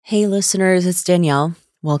Hey, listeners, it's Danielle.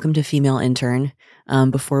 Welcome to Female Intern.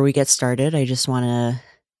 Before we get started, I just want to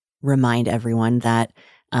remind everyone that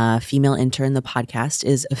Female Intern, the podcast,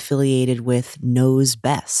 is affiliated with Knows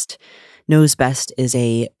Best. Knows Best is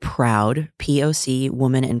a proud POC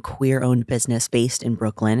woman and queer-owned business based in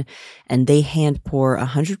Brooklyn, and they hand pour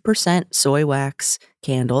 100% soy wax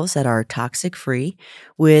candles that are toxic-free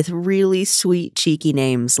with really sweet, cheeky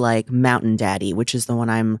names like Mountain Daddy, which is the one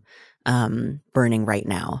I'm burning right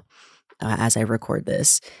now as I record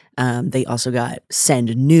this. They also got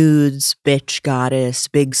Send Nudes, Bitch Goddess,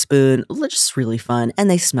 Big Spoon, just really fun, and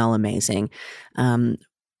they smell amazing.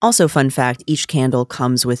 Also, fun fact, each candle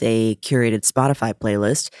comes with a curated Spotify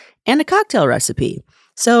playlist and a cocktail recipe.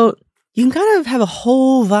 So you can kind of have a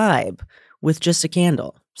whole vibe with just a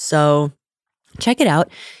candle. So check it out.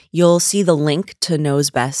 You'll see the link to Knows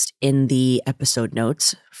Best in the episode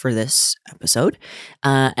notes for this episode.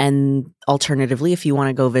 And alternatively, if you want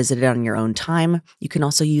to go visit it on your own time, you can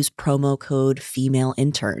also use promo code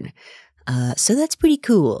FEMALEINTERN. So that's pretty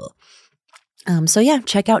cool. So yeah,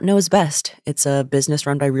 check out Knows Best. It's a business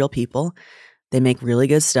run by real people. They make really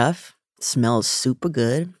good stuff, smells super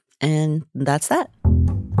good, and that's that.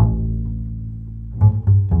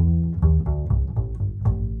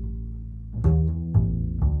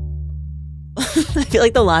 I feel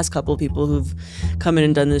like the last couple of people who've come in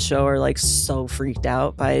and done this show are like so freaked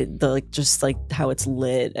out by the just how it's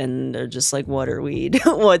lit, and they're just like, what are we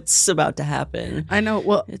what's about to happen? I know.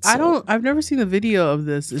 Well, I've never seen a video of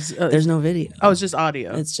this. There's no video. Oh, it's just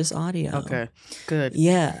audio. It's just audio. Okay, good.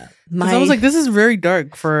 Yeah. I was like, this is very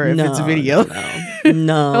dark if it's a video.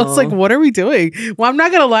 No. I was like, what are we doing? Well, I'm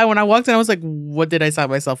not going to lie. When I walked in, I was like, what did I sign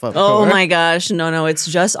myself up for? Oh my gosh. No, it's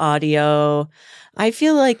just audio. I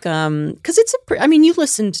feel like, cause it's you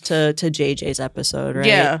listened to JJ's episode, right?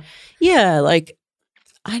 Yeah. Yeah. Like,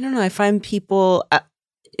 I don't know. I find people, I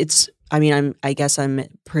guess I'm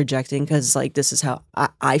projecting cause like, this is how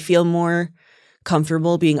I feel more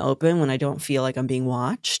comfortable being open when I don't feel like I'm being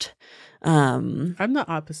watched. I'm the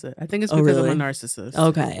opposite. I think it's because I'm a narcissist.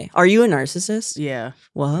 Okay. Are you a narcissist? Yeah.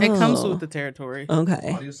 Whoa. It comes with the territory.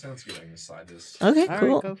 Okay. Audio sounds good. I'm gonna slide this. Okay, All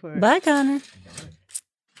cool. right, go for it. Bye, Connor.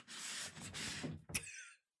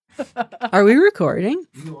 Are we recording?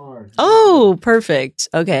 You are. Oh, perfect.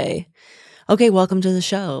 Okay. Welcome to the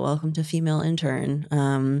show. Welcome to Female Intern.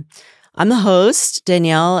 I'm the host,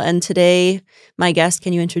 Danielle, and today my guest,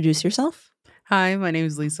 can you introduce yourself? Hi, my name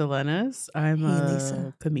is Lissa Lenis. I'm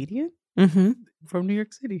Lissa. comedian Mm-hmm. from New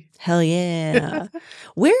York City. Hell yeah.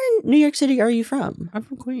 Where in New York City are you from? I'm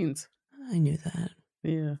from Queens. I knew that.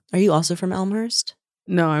 Yeah. Are you also from Elmhurst?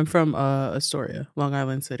 No, I'm from Astoria, Long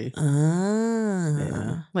Island City. Ah.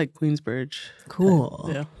 Yeah. Like Queensbridge. Cool.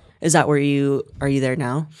 Yeah. Is that are you there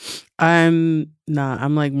now? I'm not.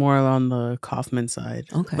 I'm like more on the Kaufman side.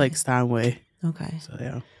 Okay. Like Steinway. Okay. So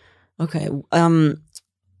yeah. Okay.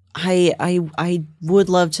 I would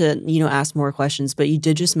love to, ask more questions, but you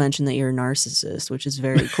did just mention that you're a narcissist, which is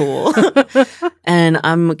very cool. And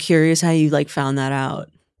I'm curious how you found that out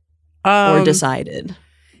or decided.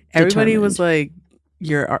 Everybody was like,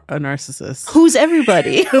 you're a narcissist. Who's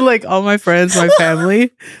everybody? Like all my friends, my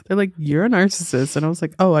family, they're like, you're a narcissist. And I was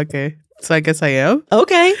like, oh, okay. So I guess I am.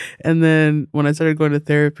 Okay. And then when I started going to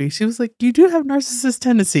therapy, she was like, you do have narcissist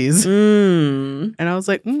tendencies. Mm. And I was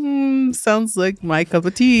like, sounds like my cup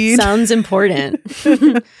of tea. Sounds important.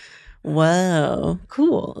 Whoa.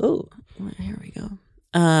 Cool. Oh, here we go.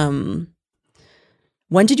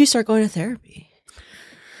 When did you start going to therapy?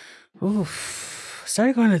 Oof.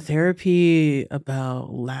 Started going to therapy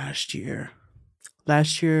about last year.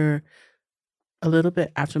 Last year, a little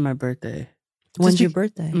bit after my birthday. When's your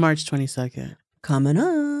birthday? March 22nd. Coming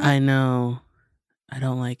up. I know. I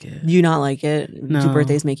don't like it. You not like it? No. Do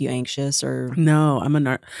birthdays make you anxious or? No, I'm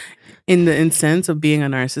in the sense of being a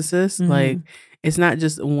narcissist. Mm-hmm. Like, it's not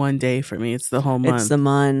just one day for me. It's the whole month. It's the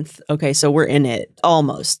month. Okay, so we're in it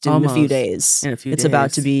almost in a few days. In a few it's days.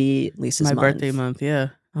 about to be Lisa's my month. birthday month.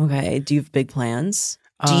 Yeah. Okay. Do you have big plans?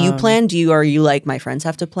 Do you plan? Are you like my friends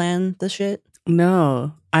have to plan the shit?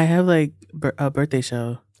 No, I have like a birthday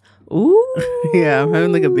show. Ooh. Yeah, I'm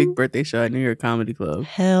having like a big birthday show at New York Comedy Club.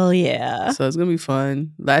 Hell yeah. So it's going to be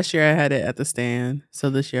fun. Last year I had it at the Stand. So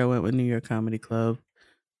this year I went with New York Comedy Club,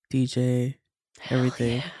 DJ,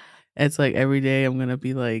 everything. Yeah. It's like every day I'm going to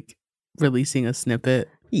be like releasing a snippet.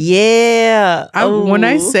 Yeah. When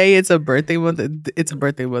I say it's a birthday month, it's a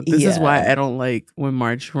birthday month. This is Yeah. why I don't like when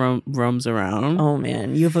March roams around. Oh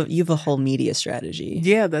man, you have a whole media strategy.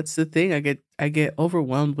 Yeah, that's the thing. I get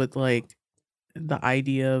overwhelmed with like the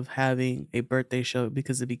idea of having a birthday show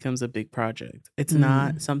because it becomes a big project. It's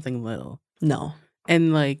not something little. No.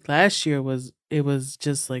 And like last year it was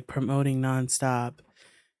just like promoting nonstop.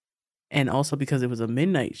 And also because it was a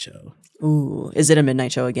midnight show. Ooh, is it a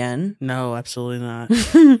midnight show again? No, absolutely not.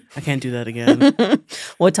 I can't do that again.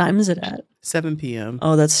 What time is it at? 7 p.m.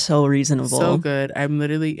 Oh, that's so reasonable. So good. I'm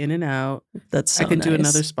literally in and out. That's so I can do nice.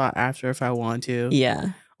 another spot after if I want to.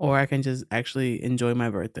 Yeah. Or I can just actually enjoy my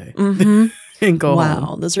birthday Mhm. and go Wow,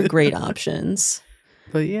 home. those are great options.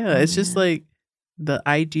 But yeah, it's just like the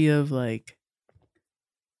idea of like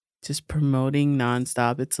just promoting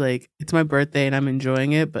nonstop. It's like it's my birthday and I'm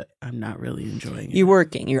enjoying it, but I'm not really enjoying it. You're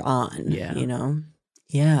working, you're on. Yeah. You know?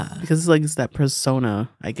 Yeah. Because it's like it's that persona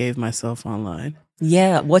I gave myself online.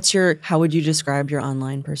 Yeah. How would you describe your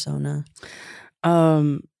online persona?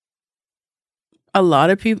 A lot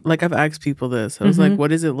of people, like I've asked people this. I was like, what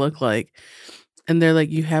does it look like? And they're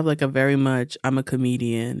like, you have like a very much, I'm a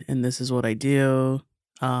comedian and this is what I do.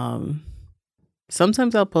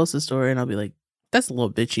 Sometimes I'll post a story and I'll be like, that's a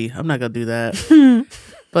little bitchy. I'm not going to do that.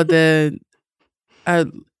 But then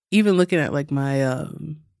even looking at like my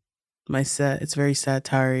set, it's very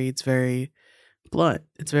satire. It's very blunt.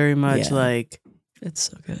 It's very much like, it's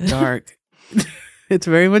so good. Dark. It's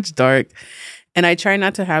very much dark. And I try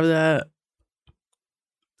not to have that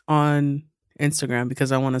on Instagram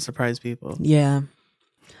because I want to surprise people. Yeah.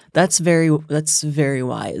 That's very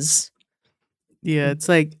wise. Yeah, it's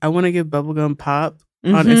like I want to give bubblegum pop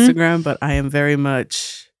on Instagram, but I am very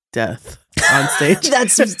much death on stage.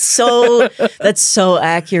 That's so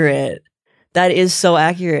accurate. That is so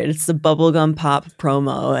accurate. It's the bubblegum pop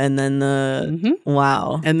promo and then the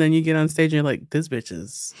wow. And then you get on stage and you're like, this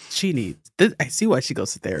bitch she needs this. I see why she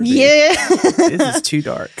goes to therapy. Yeah. This is too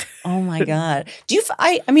dark. Oh my God. Do you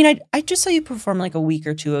I just saw you perform like a week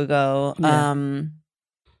or two ago. Yeah.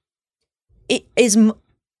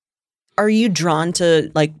 Are you drawn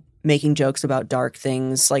to like making jokes about dark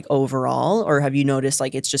things like overall, or have you noticed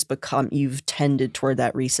like it's just you've tended toward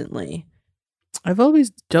that recently? I've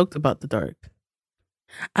always joked about the dark.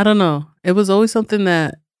 I don't know. It was always something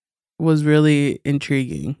that was really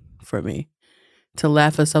intriguing for me, to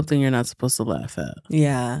laugh at something you're not supposed to laugh at.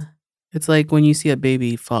 Yeah. It's like when you see a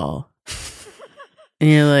baby fall and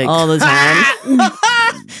you're like, all the time.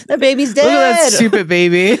 That baby's dead. Look at that stupid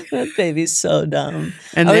baby. That baby's so dumb.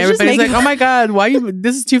 And then everybody's like, oh my God,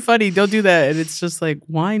 this is too funny. Don't do that. And it's just like,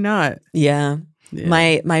 why not? Yeah. Yeah.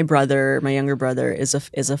 My younger brother is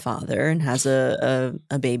a father and has a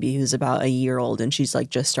baby who's about a year old, and she's like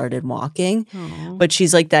just started walking. Aww. But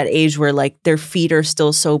she's like that age where like their feet are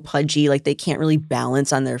still so pudgy, like they can't really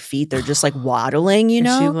balance on their feet. They're just like waddling, you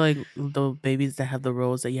know? Is she like the babies that have the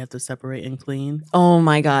rolls that you have to separate and clean? Oh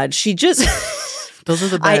my God. She just those are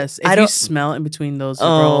the best. If you smell in between those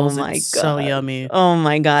rolls, it's so yummy. Oh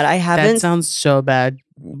my God. I haven't. That sounds so bad.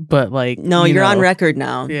 But like, no, you're on record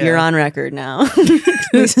now. Yeah. You're on record now.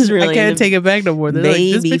 This is really. I can't take it back no more. They're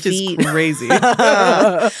baby like, this bitch feet. Is crazy.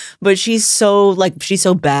 But she's so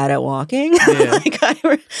bad at walking. Yeah.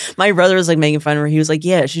 Like my brother was like making fun of her. He was like,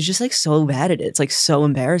 "Yeah, she's just like so bad at it. It's like so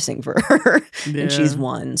embarrassing for her." Yeah. And she's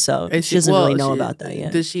one, so she doesn't really know about that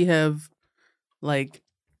yet. Does she have like,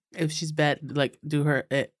 if she's bad, like, do her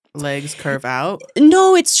legs curve out?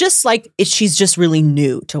 No, it's just like she's just really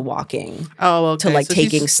new to walking. Oh, okay. To like so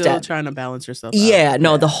taking she's steps, trying to balance herself. Yeah,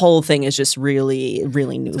 no, the whole thing is just really,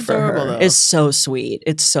 really new for her. Though. It's so sweet.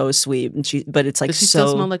 It's so sweet, and but it's like does she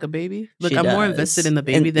still smell like a baby? Like I'm more invested in the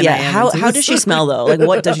baby than I am. How does she smell though? Like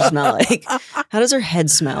what does she smell like? How does her head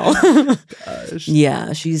smell? Gosh.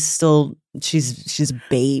 Yeah, she's a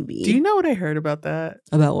baby. Do you know what I heard about that?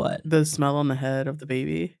 About what? The smell on the head of the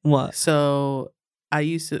baby. What? So I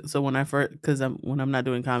used to, when I'm not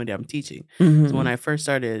doing comedy, I'm teaching. Mm-hmm. So when I first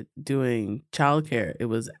started doing childcare, it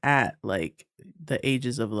was at like the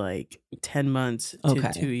ages of like 10 months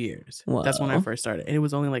to 2 years. Whoa. That's when I first started. And it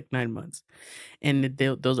was only like 9 months. And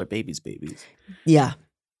those are babies. Yeah.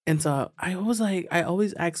 And so I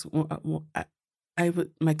always ask,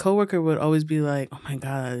 my coworker would always be like, oh my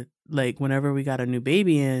God, like whenever we got a new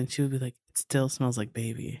baby in, she would be like, it still smells like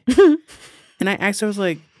baby. And I asked her, I was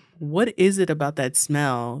like, what is it about that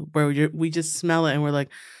smell where we just smell it and we're like,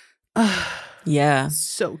 ah, yeah,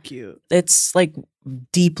 so cute. It's like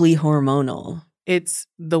deeply hormonal. It's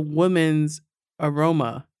the woman's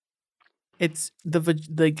aroma. It's it's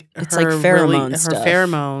like pheromone stuff. Her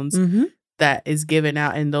pheromones that is given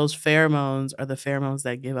out, and those pheromones are the pheromones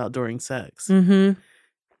that give out during sex. Mm-hmm.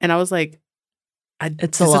 And I was like,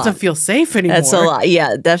 this doesn't feel safe anymore. That's a lot.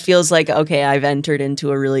 Yeah, that feels like, okay, I've entered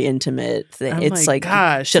into a really intimate thing. It's like,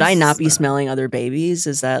 gosh, should I not be smelling other babies?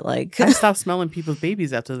 Is that like... I stopped smelling people's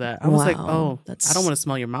babies after that. I was like, oh, I don't want to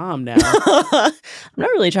smell your mom now. I'm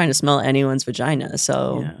not really trying to smell anyone's vagina,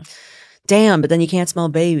 so... Yeah. Damn, but then you can't smell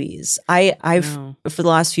babies. I've No. for the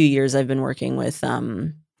last few years I've been working with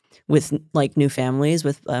like new families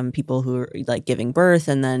with people who are like giving birth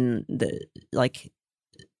and then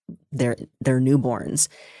their newborns.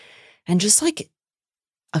 And just like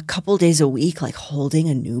a couple days a week, like holding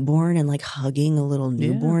a newborn and like hugging a little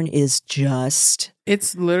newborn is just.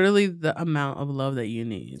 It's literally the amount of love that you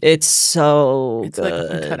need. It's so It's good. like, oh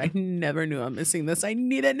my God, I never knew I'm missing this. I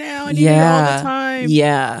need it now. I need it all the time.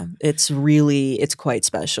 Yeah. It's quite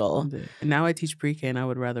special. And now I teach pre-K and I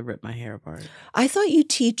would rather rip my hair apart. I thought you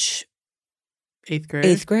teach 8th grade.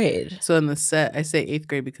 8th grade. So in the set, I say 8th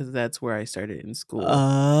grade because that's where I started in school.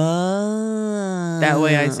 That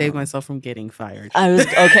way I save myself from getting fired.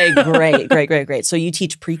 Okay, great. So you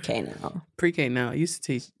teach pre-K now. Pre-K now. I used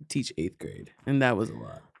to teach 8th grade, and that was a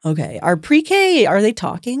lot. Okay. Are pre-K, are they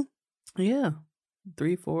talking? Yeah.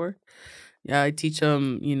 3, 4. Yeah, I teach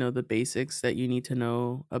them, the basics that you need to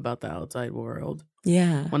know about the outside world.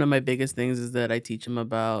 Yeah. One of my biggest things is that I teach them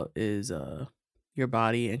about is your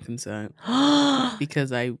body and consent.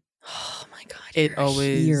 Because oh my God,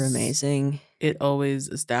 you're amazing. It always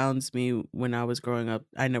astounds me when I was growing up.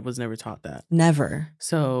 I was never taught that. Never.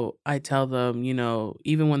 So I tell them,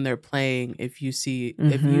 even when they're playing, if you see,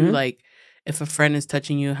 if you like, if a friend is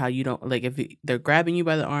touching you, how you don't like, if they're grabbing you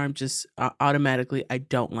by the arm, just automatically, I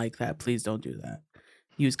don't like that. Please don't do that.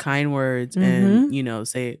 Use kind words and,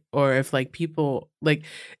 say, or if like people like,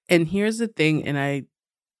 and here's the thing, and I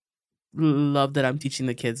love that I'm teaching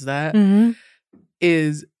the kids that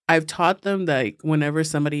is I've taught them that like, whenever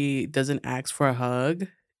somebody doesn't ask for a hug,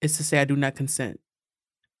 it's to say, I do not consent.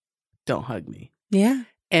 Don't hug me. Yeah.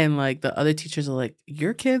 And like the other teachers are like,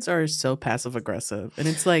 your kids are so passive aggressive. And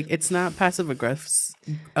it's like, it's not passive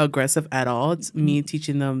aggressive at all. It's me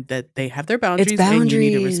teaching them that they have their boundaries, and you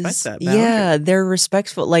need to respect that boundary. Yeah, they're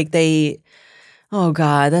respectful. Like oh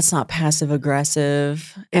God, that's not passive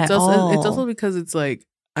aggressive. It's also because it's like,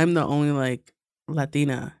 I'm the only like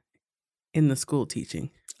Latina in the school teaching.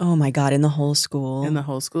 Oh my God, in the whole school.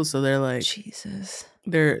 So they're like, Jesus.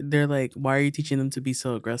 They're like, why are you teaching them to be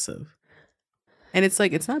so aggressive? And it's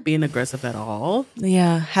like, it's not being aggressive at all.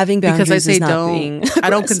 Yeah, having boundaries because I say is not being aggressive. I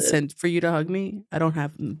don't consent for you to hug me.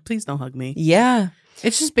 Please don't hug me. Yeah.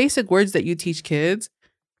 It's just basic words that you teach kids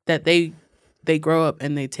that they grow up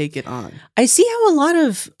and they take it on. I see how a lot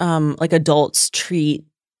of like adults treat,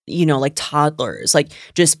 like toddlers, like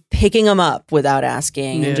just picking them up without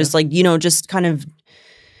asking and just like, just kind of,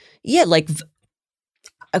 like,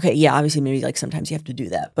 okay, yeah, obviously maybe like sometimes you have to do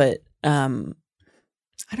that, but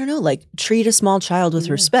I don't know, like treat a small child with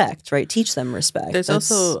respect, right? Teach them respect. There's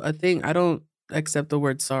also a thing, I don't accept the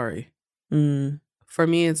word sorry. For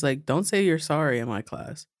me, it's like, don't say you're sorry in my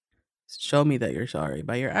class. Show me that you're sorry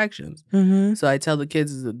by your actions. So I tell the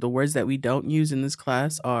kids the words that we don't use in this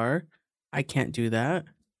class are, I can't do that.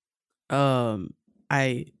 It'll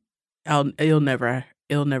never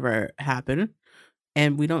happen.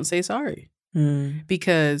 And we don't say sorry.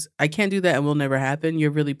 Because I can't do that and will never happen.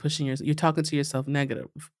 You're really pushing you're talking to yourself negative.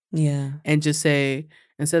 Yeah. And just say,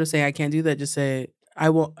 instead of saying I can't do that, just say, I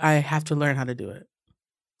have to learn how to do it.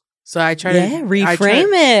 So I try to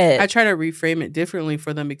reframe it. I try to reframe it differently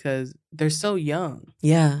for them because they're so young.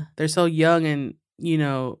 Yeah. They're so young, and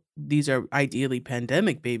these are ideally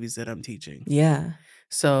pandemic babies that I'm teaching. Yeah.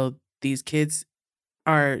 So these kids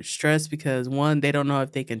are stressed because, one, they don't know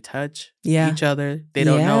if they can touch each other. They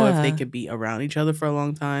don't know if they could be around each other for a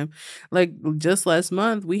long time. Like just last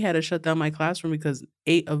month, we had to shut down my classroom because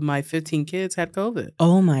 8 of my 15 kids had COVID.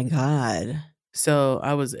 Oh my God. So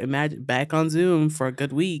I was back on Zoom for a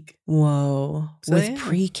good week. Whoa. So, with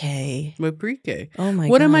pre-K. With pre-K. Oh my God.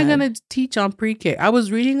 What am I going to teach on pre-K? I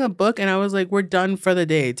was reading a book and I was like, we're done for the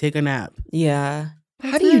day. Take a nap. Yeah.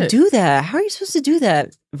 How do you do that? How are you supposed to do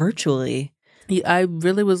that virtually? I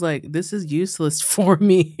really was like, this is useless for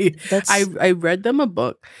me. I read them a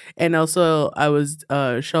book, and also I was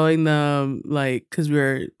showing them, like, because we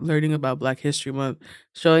were learning about Black History Month,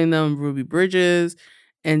 showing them Ruby Bridges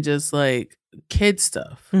and just like kid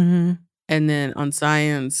stuff. And then on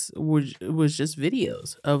science was just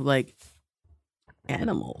videos of like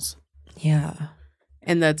animals. Yeah.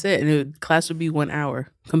 And that's it. And class would be 1 hour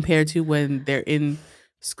compared to when they're in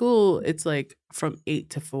school, it's like from 8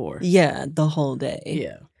 to 4. Yeah, the whole day.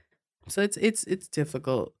 Yeah. So it's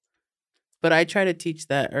difficult. But I try to teach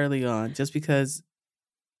that early on just because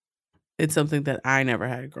it's something that I never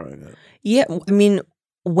had growing up. Yeah, I mean,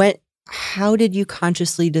 how did you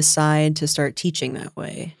consciously decide to start teaching that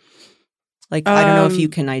way? Like, I don't know if you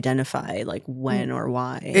can identify like when or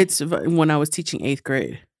why. It's when I was teaching 8th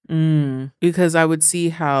grade. Because I would see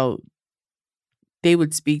how they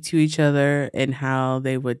would speak to each other and how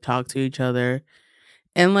they would talk to each other.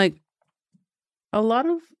 And like a lot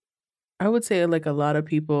of, I would say like a lot of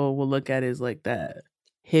people will look at it as like that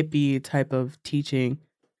hippie type of teaching.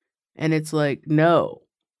 And it's like, no.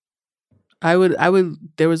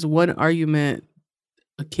 There was one argument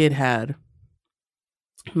a kid had.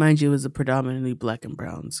 Mind you, it was a predominantly black and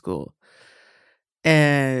brown school.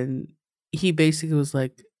 And he basically was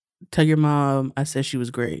like, tell your mom I said she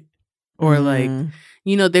was great. Or like,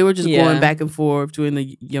 they were just going back and forth doing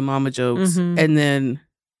the your mama jokes. And then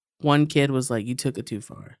one kid was like, you took it too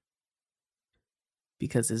far.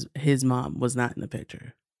 Because his mom was not in the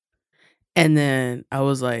picture. And then I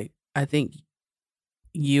was like, I think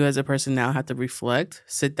you as a person now have to reflect,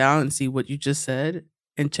 sit down and see what you just said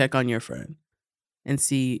and check on your friend and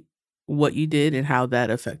see what you did and how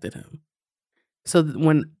that affected him. So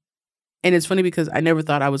and it's funny because I never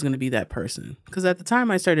thought I was going to be that person. Because at the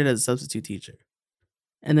time I started as a substitute teacher.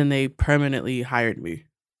 And then they permanently hired me.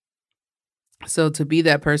 So to be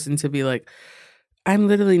that person, to be like, I'm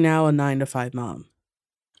literally now a 9-to-5 mom.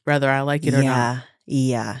 Whether I like it or not.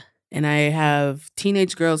 Yeah. And I have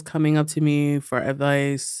teenage girls coming up to me for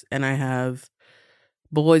advice. And I have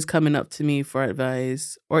boys coming up to me for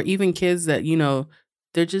advice. Or even kids that,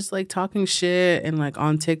 they're just like talking shit and like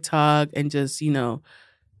on TikTok and just,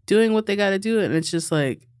 doing what they got to do. And it's just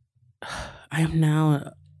like, I am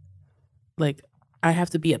now like, I have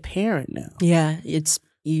to be a parent now. Yeah,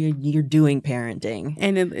 you're doing parenting.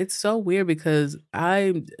 And it's so weird because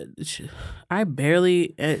I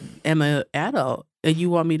barely am an adult. And you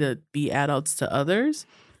want me to be adults to others?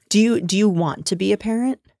 Do you want to be a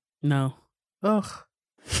parent? No. Ugh.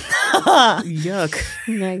 Yuck.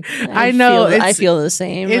 I know. I feel the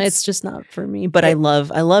same. It's just not for me. But I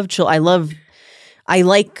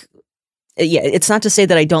like. Yeah, it's not to say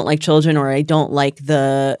that I don't like children or I don't like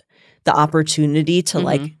the opportunity to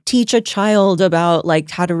like teach a child about like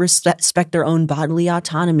how to respect their own bodily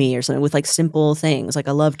autonomy or something with like simple things. Like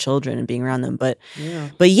I love children and being around them, but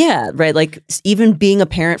yeah, right. Like even being a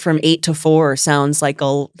parent from 8 to 4 sounds like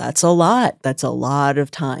that's a lot. That's a lot of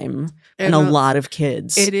time and a lot of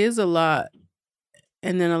kids. It is a lot.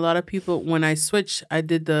 And then a lot of people, when I switched, I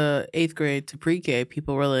did the 8th grade to pre-K,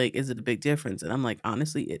 people were like, is it a big difference? And I'm like,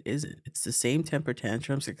 honestly, it isn't. It's the same temper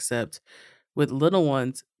tantrums, except with little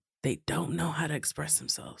ones, they don't know how to express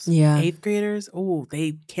themselves. Yeah. 8th graders,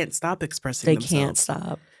 they can't stop expressing themselves. They can't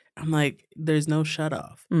stop. I'm like, there's no shut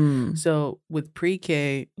off. So with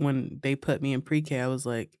pre-K, when they put me in pre-K, I was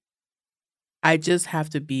like, I just have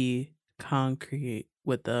to be concrete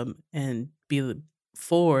with them and be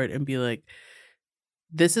forward and be like,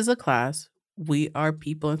 this is a class. We are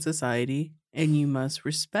people in society and you must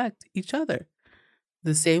respect each other.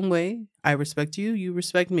 The same way I respect you, you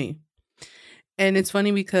respect me. And it's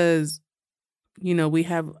funny because,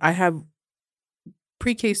 I have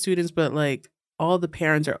pre-K students, but like all the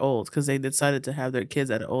parents are old because they decided to have their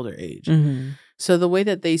kids at an older age. So the way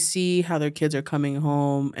that they see how their kids are coming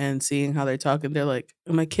home and seeing how they're talking, they're like,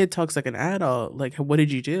 my kid talks like an adult. Like, what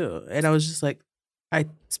did you do? And I was just like, I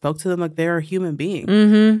spoke to them like they're a human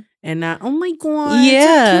being. And not, oh my God, it's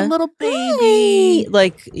a cute little baby.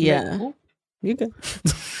 Like, yeah. Like, you good.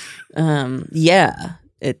 Yeah.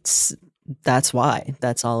 That's why.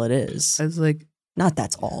 That's all it is. I was like, not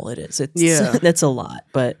that's all it is. It's that's a lot.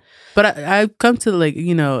 But I've come to like,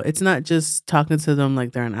 it's not just talking to them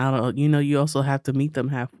like they're an adult. You also have to meet them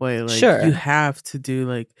halfway. Like you have to do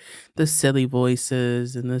like the silly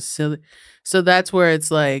voices and the silly. So that's where it's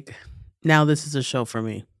like, now this is a show for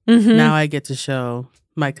me. Now I get to show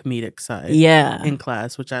my comedic side in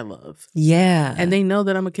class, which I love. Yeah. And they know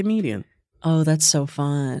that I'm a comedian. Oh, that's so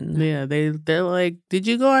fun. Yeah, they're like, did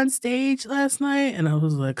you go on stage last night? And I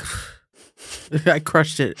was like, I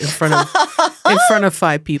crushed it in front of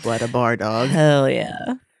 5 people at a bar, dog. Hell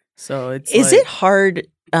yeah. So it's Is it hard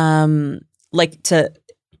like to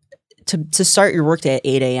start your workday at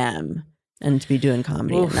 8 a.m. and to be doing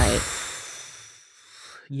comedy at night?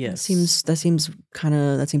 Yes. That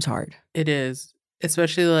seems hard. It is.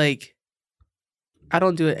 Especially like, I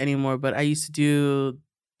don't do it anymore, but I used to do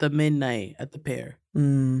the midnight at the Pear.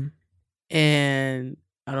 And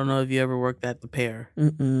I don't know if you ever worked at the Pear.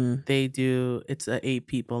 It's a 8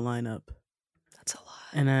 people lineup. That's a lot.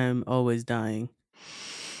 And I'm always dying.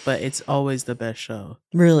 But it's always the best show.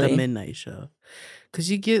 Really? The midnight show. Because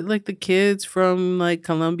you get like the kids from like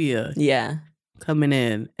Columbia. Yeah. Coming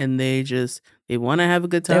in and they want to have a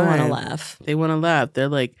good time. They want to laugh. They're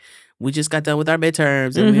like, we just got done with our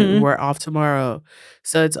midterms and we're off tomorrow.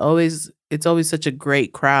 So it's always such a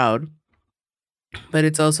great crowd. But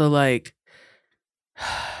it's also like,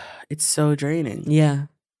 it's so draining. Yeah.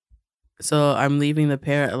 So I'm leaving the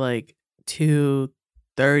pair at like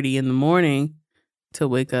 2:30 in the morning to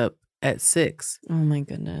wake up at 6 Oh my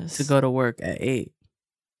goodness. to go to work at 8.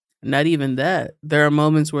 Not even that. There are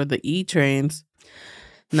moments where the E trains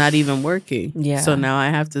not even working. Yeah. So now I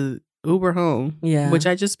have to Uber home. Yeah. Which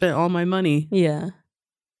I just spent all my money. Yeah.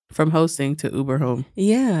 From hosting to Uber home.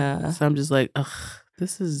 Yeah. So I'm just like, ugh,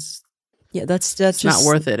 this is. Yeah, that's just not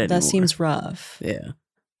worth it anymore. That seems rough. Yeah.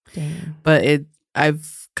 Dang. But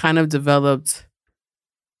I've kind of developed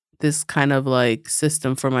this kind of like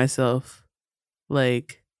system for myself.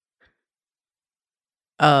 Like,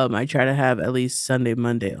 I try to have at least Sunday,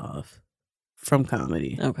 Monday off from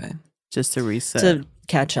comedy. Okay. Just to reset. To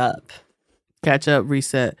catch up. Catch up,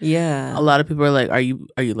 reset. Yeah. A lot of people are like, are you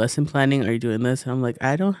lesson planning? Are you doing this? And I'm like,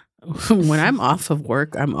 I don't. When I'm off of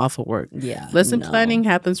work, I'm off of work. Yeah. Lesson planning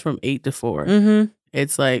happens from 8 to 4. Mm-hmm.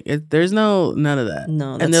 It's like, there's none of that.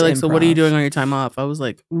 No, that's and they're like, improv. So what are you doing on your time off? I was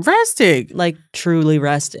like, resting. Like, truly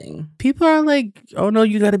resting. People are like, oh no,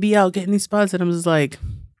 you got to be out getting these spots. And I'm just like,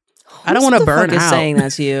 I don't want to burn out. Is saying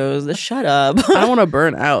that to you? Shut up. I don't want to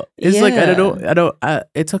burn out. It's like, I don't,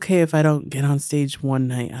 it's okay if I don't get on stage one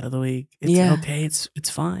night out of the week. It's okay. It's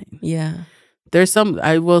fine. Yeah. There's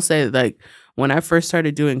I will say, like, when I first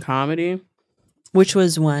started doing comedy. Which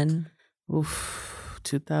was when?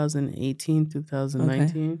 2018,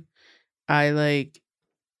 2019. Okay. I like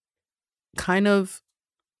kind of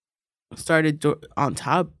started on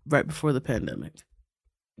top right before the pandemic.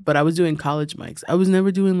 But I was doing college mics. I was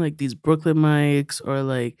never doing like these Brooklyn mics or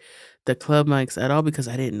like the club mics at all because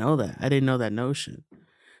I didn't know that. I didn't know that notion.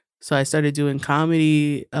 So I started doing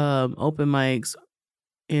comedy open mics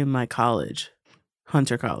in my college,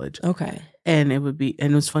 Hunter College. Okay. And it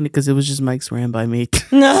was funny because it was just mics ran by me.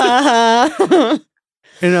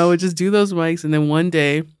 And I would just do those mics. And then one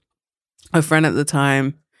day, a friend at the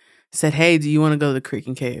time said, hey, do you want to go to the Creek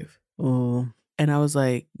and Cave? Oh. And I was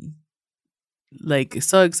like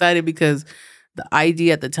so excited because the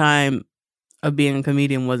idea at the time of being a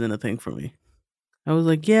comedian wasn't a thing for me. I was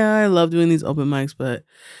like, yeah, I love doing these open mics, but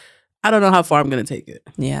I don't know how far I'm going to take it.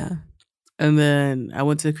 Yeah. And then I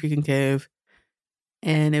went to the Creek and Cave,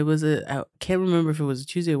 and it was I can't remember if it was a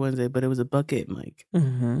Tuesday or Wednesday, but it was a bucket mic.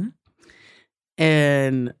 Mm-hmm.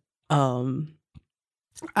 And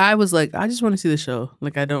I was like, I just want to see the show.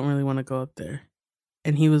 Like, I don't really want to go up there.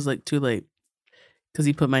 And he was like, too late. Because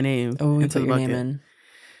he put my name into the bucket. Name in.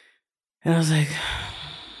 And I was like,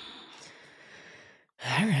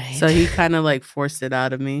 all right. So he kind of like forced it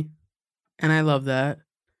out of me. And I love that.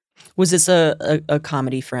 Was this a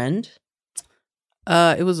comedy friend?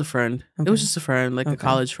 It was a friend. Okay. It was just a friend, like a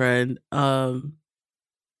college friend. And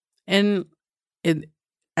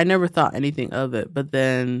I never thought anything of it, but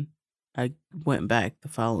then I went back the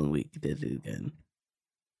following week, did it again.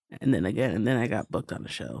 And then again, and then I got booked on the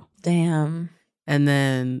show. Damn. And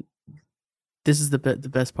then this is the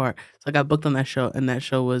best part. So I got booked on that show, and that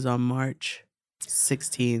show was on March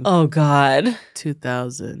 16th. Oh God.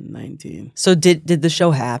 2019. So did the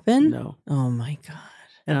show happen? No. Oh my God.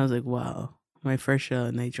 And I was like, wow, my first show,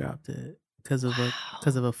 and they dropped it because of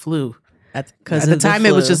a flu. At the time,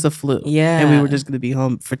 it was just a flu. Yeah. And we were just going to be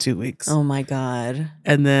home for 2 weeks. Oh my God.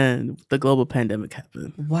 And then the global pandemic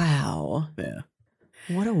happened. Wow. Yeah.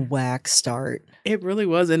 What a whack start. It really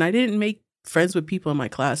was. And I didn't make friends with people in my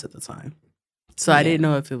class at the time. So I didn't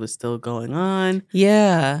know if it was still going on.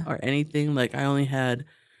 Yeah. Or anything. Like, I only had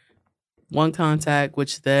one contact,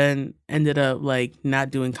 which then ended up like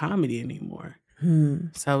not doing comedy anymore.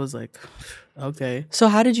 So I was like, okay. So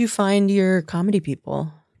how did you find your comedy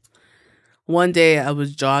people? One day I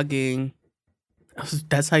was jogging.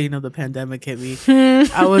 That's how you know the pandemic hit me.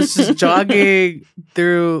 I was just jogging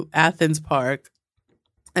through Athens Park,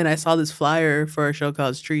 and I saw this flyer for a show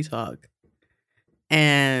called Street Talk.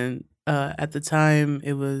 And at the time,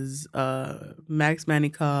 it was Max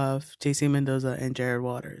Manikoff, JC Mendoza, and Jared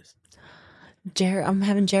Waters. Jared, I'm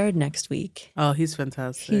having Jared next week. Oh, he's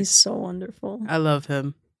fantastic. He's so wonderful. I love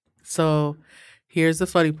him. So here's the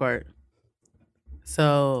funny part.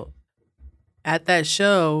 So at that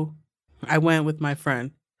show, I went with my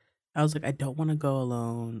friend. I was like, I don't want to go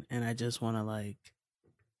alone, and I just want to like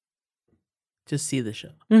just see the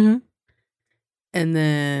show. Mm-hmm. And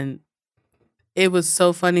then it was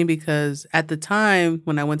so funny because at the time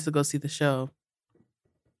when I went to go see the show,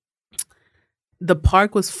 the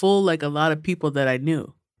park was full, like a lot of people that I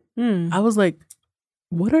knew. I was like,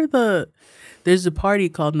 there's a party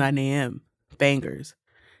called 9 a.m. Bangers.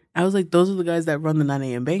 I was like, those are the guys that run the 9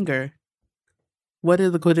 a.m. Banger. What are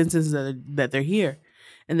the coincidences that they're here?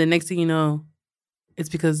 And the next thing you know, it's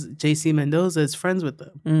because JC Mendoza is friends with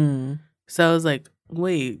them. So I was like,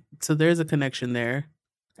 wait, so there's a connection there.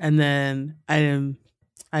 And then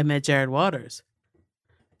I met Jared Waters.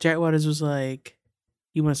 Jared Waters was like,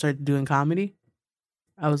 "You want to start doing comedy?"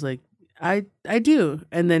 I was like, I do.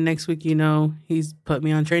 And then next week, he's put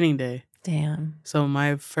me on Training Day. Damn. So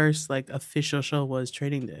my first like official show was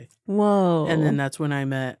Training Day. Whoa. And then that's when I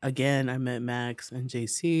met Max and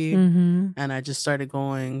JC. And I just started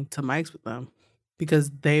going to mics with them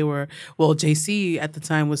because JC at the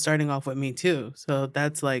time was starting off with me too. So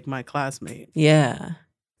that's like my classmate. Yeah.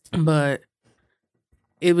 But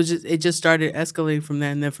it just started escalating from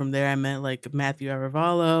there. And then from there I met like Matthew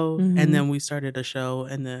Aravallo. And then we started a show.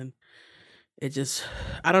 And then it just,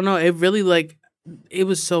 I don't know. It really like, it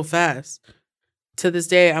was so fast. To this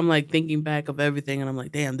day, I'm like thinking back of everything and I'm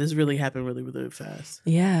like, damn, this really happened really, really fast.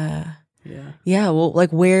 Yeah. Yeah. Yeah. Well,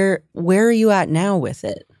 like where are you at now with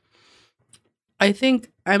it? I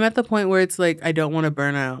think I'm at the point where it's like, I don't want to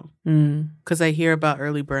burn out because I hear about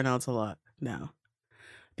early burnouts a lot now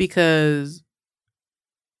because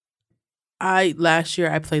last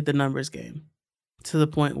year I played the numbers game to the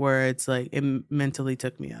point where it's like it mentally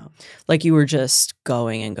took me out. Like you were just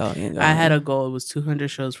going and going and going. I had a goal. It was 200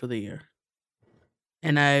 shows for the year.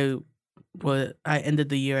 And I ended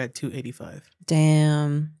the year at 285.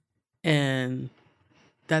 Damn. And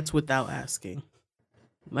that's without asking.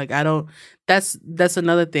 Like that's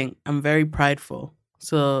another thing. I'm very prideful.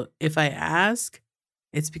 So if I ask,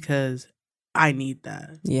 it's because I need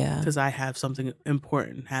that. Yeah. Because I have something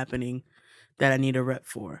important happening that I need a rep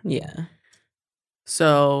for. Yeah.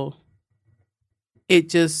 So I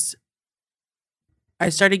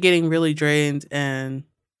started getting really drained and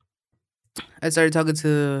I started talking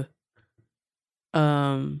to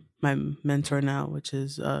my mentor now, which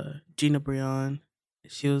is Gina Brion.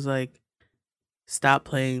 She was like, stop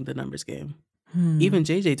playing the numbers game. Even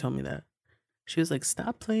JJ told me that. She was like,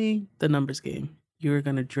 stop playing the numbers game. You're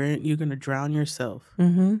gonna drown yourself.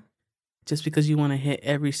 Just because you want to hit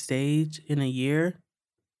every stage in a year.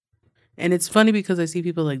 And it's funny because I see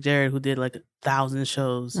people like Jared who did like 1,000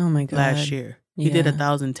 shows last year. He did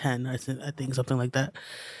 1,010, I think something like that.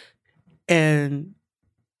 And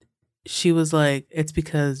she was like, it's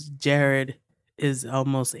because Jared is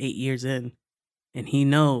almost 8 years in and he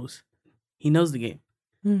knows the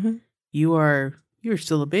game. You're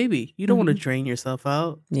still a baby. You don't want to drain yourself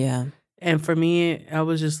out. Yeah. And for me, I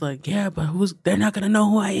was just like, yeah, but they're not going to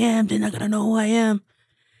know who I am. They're not going to know who I am.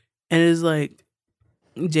 And it's like,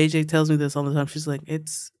 JJ tells me this all the time. She's like,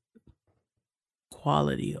 it's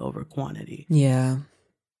quality over quantity. Yeah.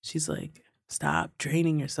 She's like, stop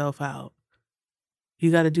draining yourself out.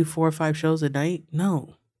 You got to do 4 or 5 shows a night?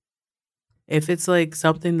 No. If it's like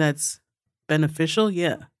something that's beneficial,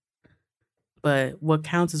 yeah. But what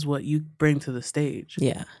counts is what you bring to the stage.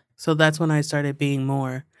 Yeah. So that's when I started being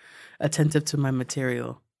more attentive to my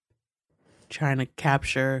material, trying to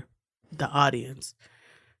capture the audience,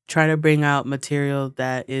 trying to bring out material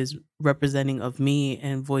that is representing of me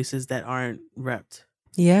and voices that aren't repped.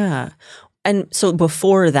 Yeah. And so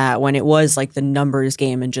before that, when it was like the numbers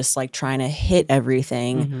game and just like trying to hit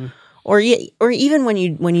everything, or even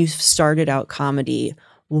when you started out comedy,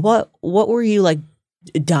 what were you like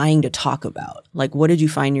dying to talk about? Like, what did you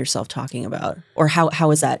find yourself talking about, or how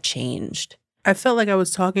has that changed? I felt like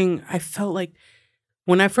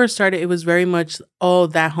when I first started, it was very much, oh,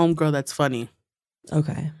 that homegirl that's funny.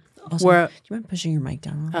 Okay. Also, do you mind pushing your mic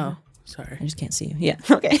down? Oh, sorry. I just can't see you. Yeah.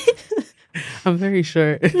 Okay. I'm very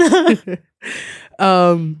short. It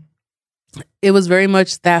was very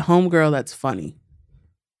much that homegirl that's funny.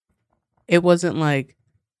 It wasn't like,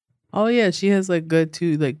 oh yeah, she has like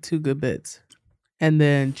two good bits, and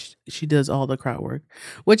then she does all the crowd work,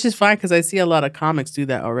 which is fine because I see a lot of comics do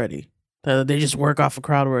that already. They just work off of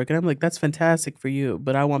crowd work, and I'm like, that's fantastic for you,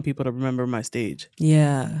 but I want people to remember my stage.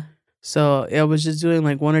 Yeah. So I was just doing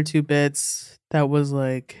like 1 or 2 bits that was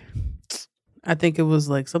like, I think it was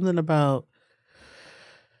like something about,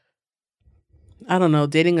 I don't know,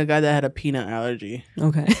 dating a guy that had a peanut allergy.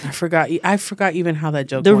 Okay. I forgot even how that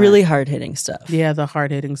joke The went. really hard-hitting stuff. Yeah, the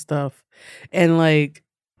hard-hitting stuff. And like,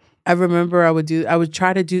 I remember I'm still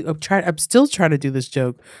trying to do this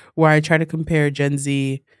joke where I try to compare Gen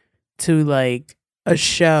Z to like a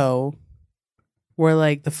show where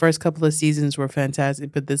like the first couple of seasons were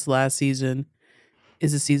fantastic, but this last season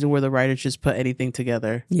is a season where the writers just put anything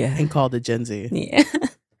together and called it Gen Z. Yeah.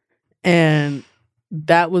 And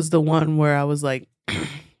that was the one where I was like,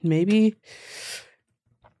 maybe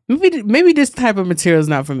this type of material is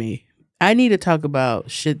not for me. I need to talk about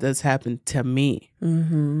shit that's happened to me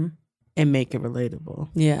and make it relatable.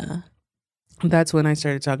 Yeah. That's when I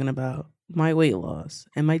started talking about my weight loss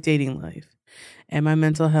and my dating life and my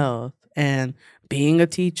mental health and being a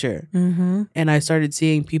teacher. Mm-hmm. And I started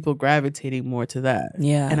seeing people gravitating more to that.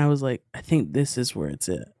 Yeah. And I was like, I think this is where it's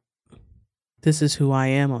at. This is who I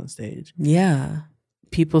am on stage. Yeah.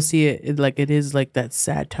 People see it like it is like that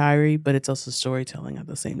satire, but it's also storytelling at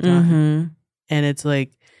the same time. Mm-hmm. And it's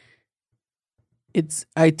like,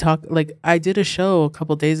 I did a show a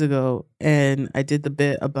couple days ago and I did the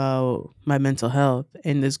bit about my mental health,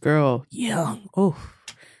 and this girl, young,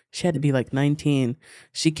 she had to be like 19.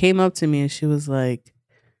 She came up to me and she was like,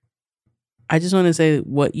 I just want to say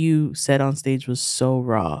what you said on stage was so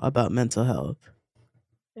raw about mental health,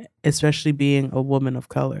 especially being a woman of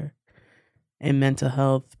color and mental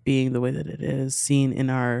health being the way that it is seen in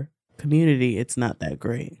our community. It's not that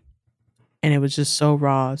great. And it was just so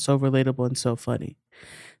raw, so relatable, and so funny.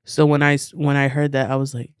 So when I heard that, I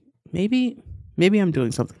was like, maybe I'm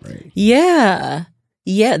doing something right. Yeah.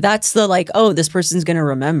 Yeah. That's the like, oh, this person's going to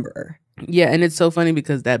remember. Yeah. And it's so funny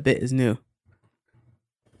because that bit is new.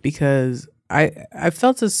 Because I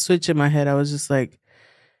felt a switch in my head. I was just like,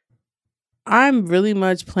 I'm really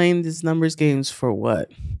much playing these numbers games for what?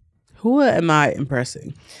 Who am I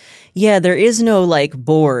impressing? Yeah. There is no like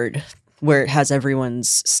board where it has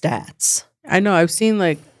everyone's stats. I know. I've seen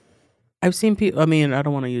people. I mean, I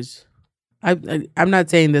don't want to use. I'm not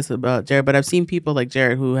saying this about Jared, but I've seen people like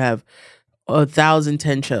Jared who have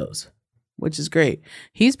 1,010 shows, which is great.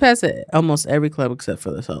 He's passed at almost every club except for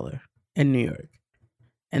the Cellar in New York,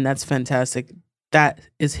 and that's fantastic. That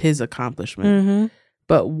is his accomplishment. Mm-hmm.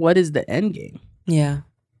 But what is the end game? Yeah.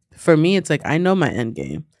 For me, it's like I know my end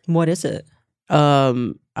game. What is it?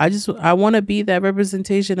 I want to be that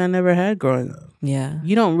representation I never had growing up. Yeah.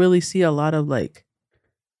 You don't really see a lot of like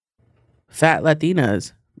fat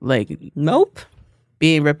Latinas like Nope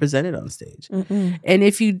being represented on stage. Mm-mm. And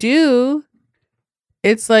if you do,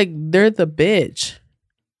 it's like they're the bitch.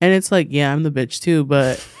 And it's like, yeah, I'm the bitch too,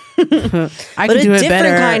 but I can do it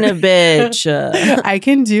better. Kind of bitch. I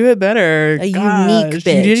can do it better. A unique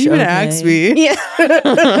bitch. You didn't even ask me.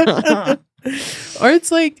 Yeah. Or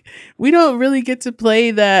it's like we don't really get to play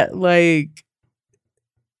that, like,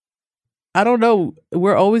 I don't know.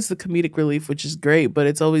 We're always the comedic relief, which is great, but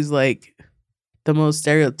it's always like the most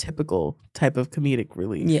stereotypical type of comedic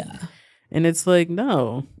relief. Yeah. And it's like,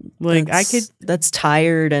 no. Like that's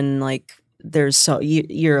tired, and like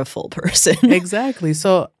you're a full person. Exactly.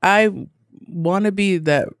 So I want to be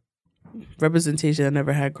that representation I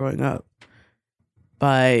never had growing up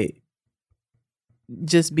by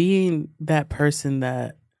just being that person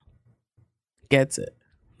that gets it,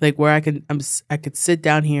 like where I could sit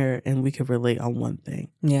down here and we could relate on one thing.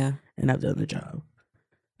 Yeah, and I've done the job.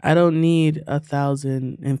 I don't need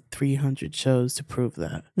 1,300 shows to prove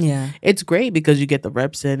that. Yeah, it's great because you get the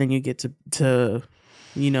reps in and you get to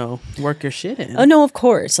work your shit in. Oh no, of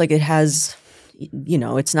course. Like it has,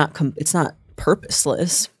 it's not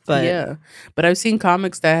purposeless, but yeah. But I've seen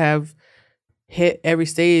comics that have hit every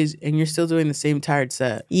stage and you're still doing the same tired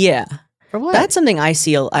set. Yeah. For what? That's something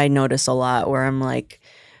I notice a lot, where I'm like,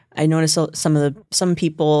 I notice some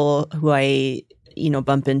people who I,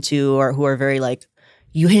 bump into, or who are very like,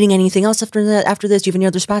 you hitting anything else after this? Do you have any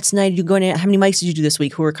other spots tonight? You going to, how many mics did you do this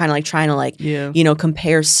week? Who are kind of like trying to like,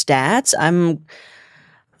 compare stats. I'm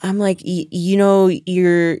like,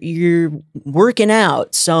 you're working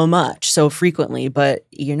out so much, so frequently, but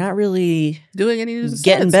you're not really doing any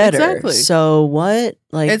getting better. Exactly. So what?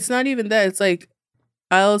 Like, it's not even that. It's like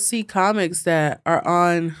I'll see comics that are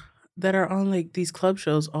on like these club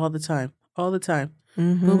shows all the time.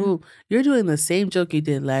 Mm-hmm. Boom, boom. You're doing the same joke you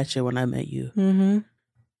did last year when I met you. Mm-hmm.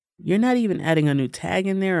 You're not even adding a new tag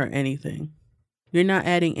in there or anything. You're not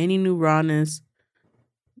adding any new rawness.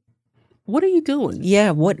 What are you doing?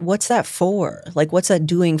 Yeah, what's that for? Like, what's that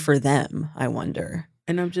doing for them, I wonder?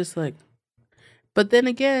 And I'm just like, but then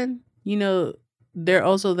again, they're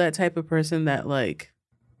also that type of person that like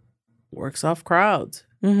works off crowds.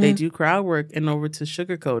 Mm-hmm. They do crowd work and over to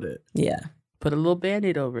sugarcoat it. Yeah. Put a little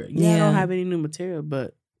Band-Aid over it. Yeah, I don't have any new material,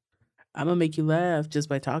 but I'm going to make you laugh just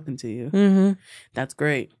by talking to you. Mm-hmm. That's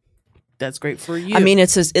great. That's great for you. I mean,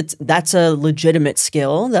 that's a legitimate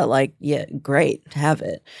skill that, like, yeah, great, have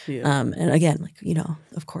it. Yeah. And again, like,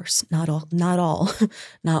 of course, not all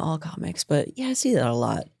comics, but yeah, I see that a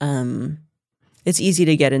lot. It's easy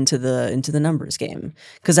to get into the numbers game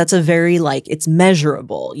because that's a very like, it's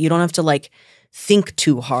measurable. You don't have to like think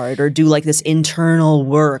too hard or do like this internal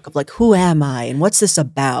work of like, who am I and what's this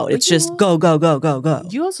about? But it's just go, go, go, go, go.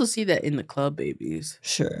 You also see that in the club babies.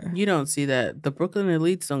 Sure. You don't see that. The Brooklyn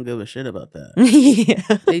elites don't give a shit about that.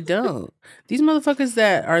 Yeah. They don't. These motherfuckers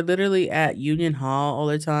that are literally at Union Hall all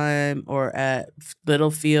the time or at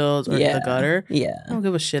Littlefields or the Gutter. Yeah. Don't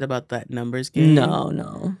give a shit about that numbers game. No.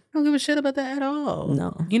 Don't give a shit about that at all.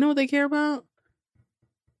 No. You know what they care about?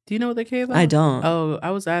 Do you know what they care about? I don't. Oh, I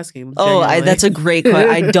was asking. That's a great question.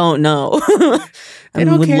 I don't know. They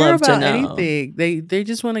don't care about anything. They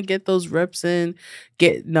just want to get those reps in,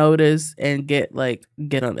 get noticed, and get on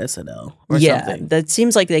SNL or something. That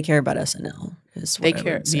seems like they care about SNL. They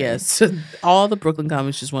care. Yes, all the Brooklyn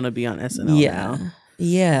comics just want to be on SNL. Now.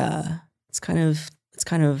 Yeah. It's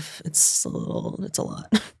a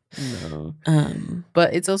lot. No.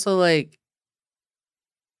 But it's also like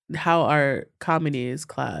how our comedy is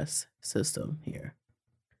class system here.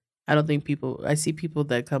 I see people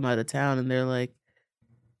that come out of town and they're like,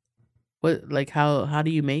 what, like, how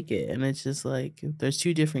do you make it? And it's just like, there's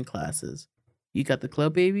two different classes. You got the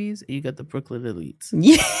club babies and you got the Brooklyn elites.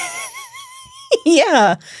 Yeah.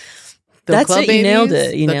 Yeah. That's it. You nailed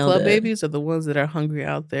it. The club babies are the ones that are hungry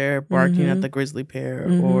out there barking at the Grizzly Pear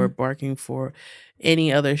or barking for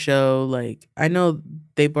any other show. Like, I know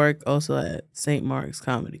they bark also at St. Mark's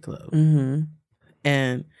Comedy Club.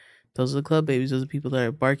 And those are the club babies. Those are people that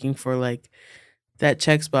are barking for like that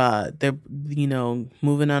check spot. They're,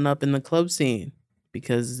 moving on up in the club scene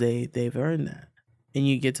because they've earned that. And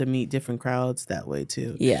you get to meet different crowds that way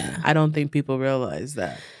too. Yeah. I don't think people realize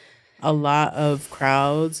that. A lot of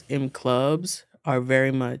crowds in clubs are very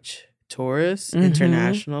much tourists,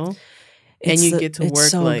 international. And you get to work it's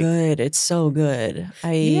so good. It's so good.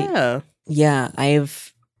 Do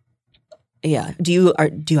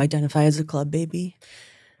you identify as a club baby?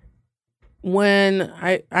 When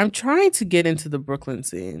I'm trying to get into the Brooklyn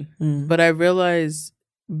scene, but I realize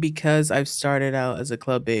because I've started out as a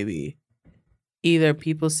club baby, either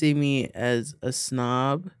people see me as a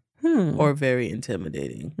snob or very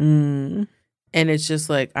intimidating. And it's just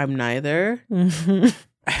like, I'm neither.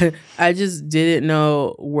 I just didn't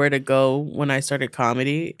know where to go when I started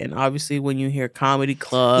comedy. And obviously when you hear comedy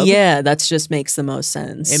club. Yeah, that just makes the most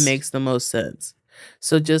sense. It makes the most sense.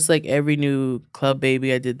 So just like every new club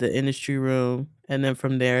baby, I did the industry room. And then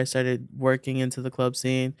from there, I started working into the club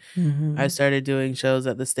scene. I started doing shows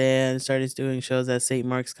at the Stand, started doing shows at St.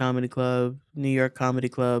 Mark's Comedy Club, New York Comedy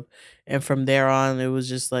Club. And from there on, it was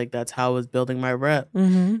just like, that's how I was building my rep.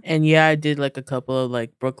 And yeah, I did like a couple of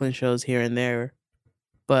like Brooklyn shows here and there,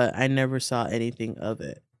 but I never saw anything of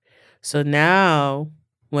it. So now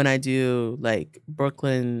when I do like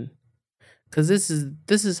Brooklyn, because this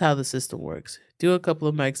is how the system works. Do a couple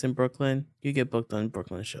of mics in Brooklyn, you get booked on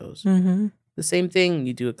Brooklyn shows. The same thing,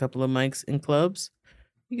 you do a couple of mics in clubs,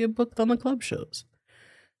 you get booked on the club shows.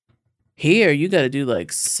 Here, you got to do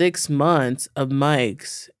like 6 months of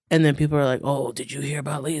mics. And then people are like, oh, did you hear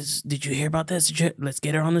about Liz? Did you hear about this? Let's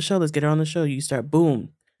get her on the show. Let's get her on the show. You start, boom.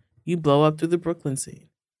 You blow up through the Brooklyn scene.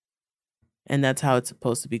 And that's how it's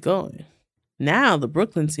supposed to be going. Now, the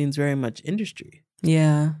Brooklyn scene's very much industry.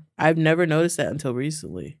 Yeah. I've never noticed that until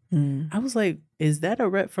recently. I was like, is that a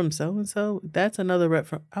rep from so-and-so? That's another rep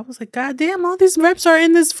from... I was like, God damn, all these reps are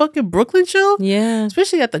in this fucking Brooklyn show? Yeah.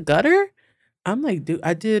 Especially at the Gutter. I'm like, dude,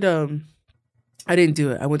 I didn't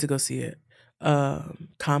do it. I went to go see it.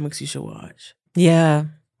 Comics you should watch. Yeah.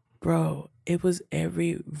 Bro, it was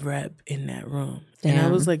every rep in that room. Damn. And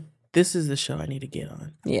I was like, this is the show I need to get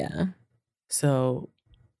on. Yeah. So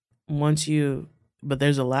but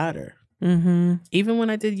there's a ladder. Even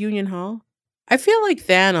when I did Union Hall, I feel like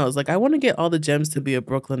Thanos. Like, I want to get all the gems to be a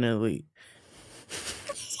Brooklyn elite.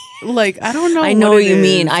 Like, I don't know. I know what you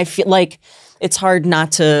mean. I feel like it's hard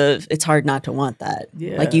not to want that.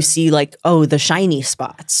 Yeah. Like, you see like, oh, the shiny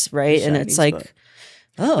spots, right? And it's like,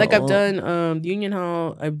 oh. Like, I've done Union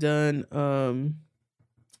Hall. I've done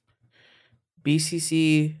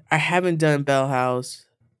BCC. I haven't done Bell House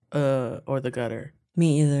or the Gutter.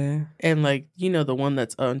 Me either. And like, the one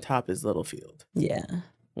that's on top is Littlefield. Yeah.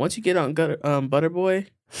 Once you get on Gutter, Butterboy,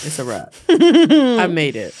 it's a wrap. I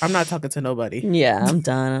made it. I'm not talking to nobody. Yeah, I'm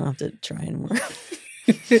done. I don't have to try anymore.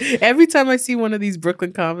 Every time I see one of these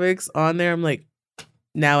Brooklyn comics on there, I'm like,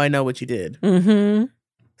 now I know what you did.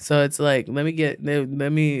 So it's like, I'm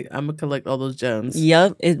gonna collect all those gems.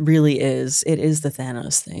 Yep, it really is. It is the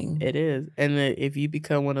Thanos thing. It is. And then if you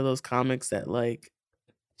become one of those comics that like,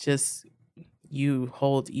 just you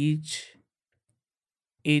hold each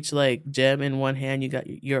like gem in one hand,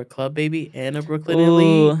 you're a club baby and a Brooklyn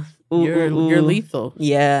elite. You're lethal.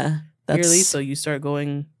 Yeah. You're lethal. You start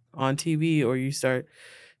going on TV or you start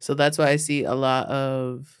So that's why I see a lot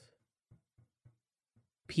of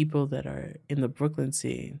people that are in the Brooklyn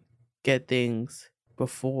scene get things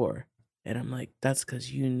before. And I'm like, that's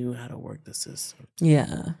because you knew how to work the system.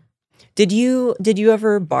 Yeah. Did you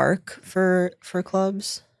ever bark for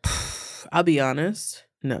clubs? I'll be honest,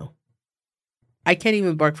 no. I can't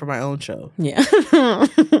even bark for my own show. Yeah.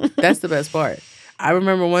 That's the best part. I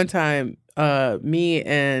remember one time me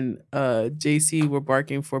and JC were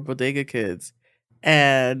barking for Bodega Kids,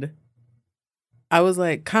 and I was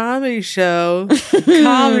like, comedy show.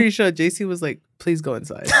 JC was like, please go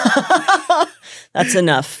inside. That's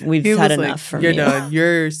enough. We've had enough from You're you. done.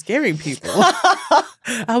 You're scaring people.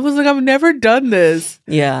 I was like, I've never done this.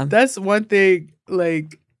 Yeah. That's one thing.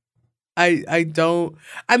 Like, I don't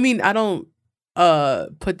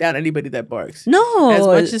put down anybody that barks. No. As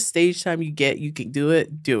much as stage time you get, you can do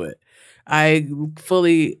it. I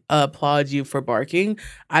fully applaud you for barking.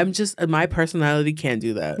 I'm just, my personality can't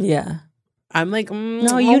do that. Yeah. I'm like,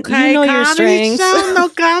 no, okay, you know your strengths. Show, no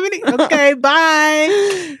comedy. Okay,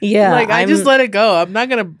 bye. Yeah, like I just let it go. I'm not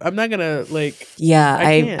gonna like. Yeah,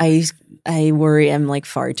 I worry I'm like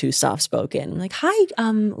far too soft spoken. Like, hi,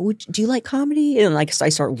 do you like comedy? And like I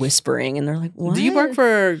start whispering, and they're like, what? Do you work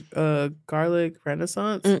for Garlic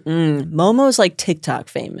Renaissance? Momo's like TikTok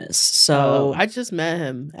famous, so I just met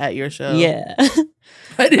him at your show. Yeah.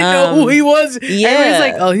 I didn't know who he was. Yeah. Everybody's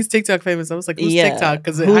like, oh, he's TikTok famous. I was like, who's TikTok?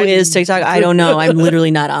 Who is TikTok? I don't know. I'm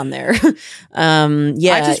literally not on there. Yeah.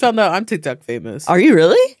 I just found out I'm TikTok famous. Are you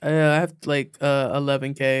really? I have like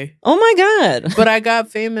 11K. Oh my God. But I got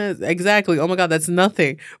famous. Exactly. Oh my God, that's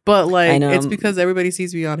nothing. But like, it's because everybody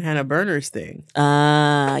sees me on Hannah Burner's thing.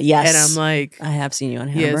 Yes. And I'm like, I have seen you on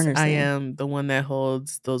Hannah Burner's thing. I am the one that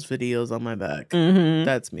holds those videos on my back. Mm-hmm.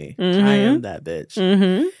 That's me. Mm-hmm. I am that bitch.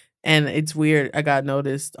 Mm-hmm. And it's weird. I got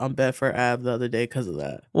noticed on Bedford Ave the other day because of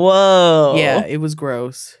that. Whoa. Yeah, it was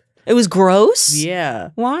gross. It was gross?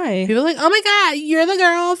 Yeah. Why? People were like, oh my God, you're the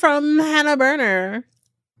girl from Hannah Burner.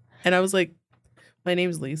 And I was like, my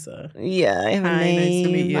name's Lissa. Yeah, I have a name. Nice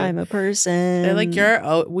to meet you. I'm a person. They're like,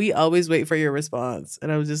 we always wait for your response.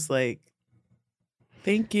 And I was just like,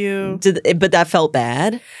 thank you. But that felt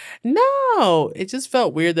bad? No, it just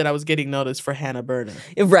felt weird that I was getting noticed for Hannah Burner.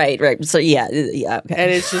 Right. So yeah, okay.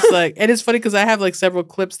 And it's just like, and it's funny because I have like several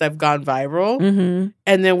clips that have gone viral. Mm-hmm.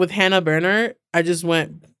 And then with Hannah Burner, I just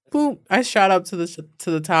went, boom, I shot up to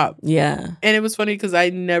the top. Yeah. And it was funny because I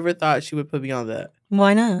never thought she would put me on that.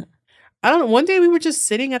 Why not? I don't know. One day we were just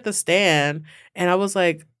sitting at the stand and I was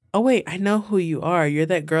like, oh wait, I know who you are. You're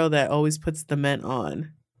that girl that always puts the men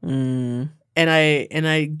on. And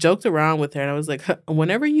I joked around with her and I was like,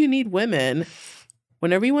 whenever you need women,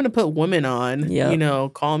 whenever you want to put women on, you know,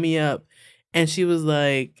 call me up. And she was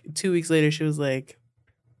like, 2 weeks later, she was like,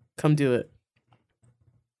 come do it.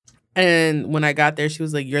 And when I got there, she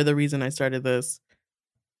was like, you're the reason I started this.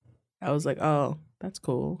 I was like, oh, that's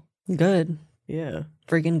cool. Good. Yeah.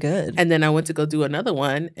 Freaking good. And then I went to go do another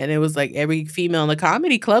one, and it was like every female in the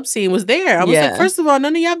comedy club scene was there. I was like, first of all,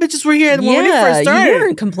 none of y'all bitches were here when we first started. You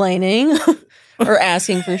weren't complaining or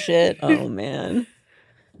asking for shit. Oh man.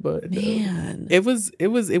 But man, it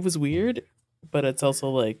was weird, but it's also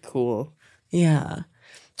like cool. Yeah.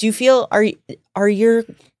 Do you feel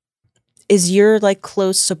is your like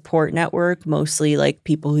close support network mostly like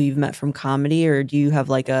people who you've met from comedy, or do you have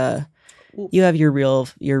like your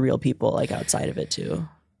real people like outside of it too?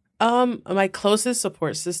 My closest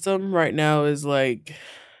support system right now is like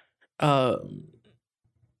JJ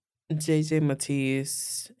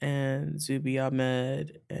Matisse and Zubi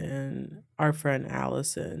Ahmed and our friend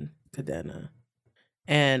Allison Cadena.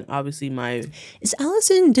 And obviously Is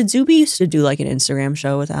Allison, did Zubi used to do like an Instagram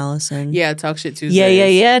show with Allison? Yeah, Talk Shit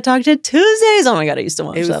Tuesdays. Yeah. Talk Shit Tuesdays. Oh my God, I used to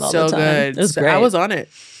watch that all the time. So good. It was great. I was on it.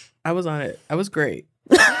 I was great.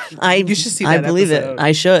 You should see that. I believe episode. it.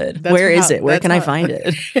 I should. Where is it? Where can I find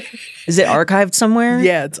it? Is it archived somewhere?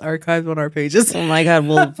 Yeah, it's archived on our pages. Oh my God,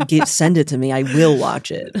 well, send it to me. I will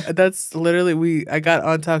watch it. That's literally I got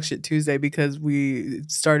on Talk Shit Tuesday because we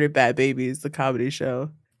started Bad Babies, the comedy show.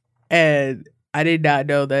 And I did not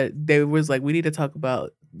know that they was like, we need to talk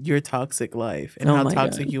about your toxic life and how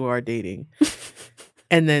toxic you are dating.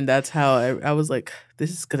 And then that's how I was like,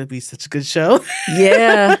 this is going to be such a good show.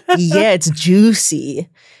 Yeah, it's juicy.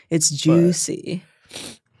 It's juicy.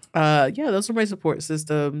 But, yeah, those are my support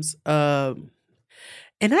systems. And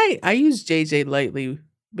I use JJ lightly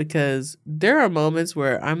because there are moments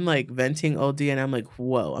where I'm like venting OD and I'm like,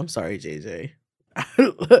 whoa, I'm sorry, JJ.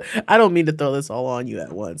 I don't mean to throw this all on you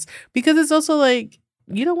at once. Because it's also like,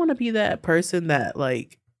 you don't want to be that person that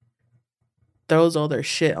like throws all their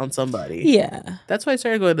shit on somebody. Yeah. That's why I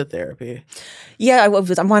started going to therapy. Yeah, I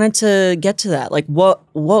wanted to get to that. Like,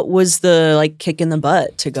 what was the, like, kick in the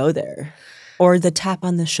butt to go there? Or the tap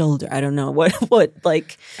on the shoulder? I don't know. What,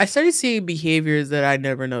 like... I started seeing behaviors that I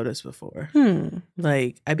never noticed before.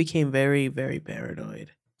 Like, I became very, very paranoid.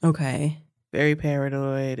 Okay. Very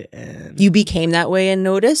paranoid. And you became that way and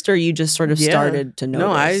noticed, or you just sort of started to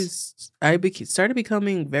notice? No, I started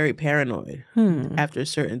becoming very paranoid after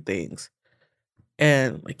certain things.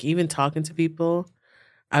 And, like, even talking to people,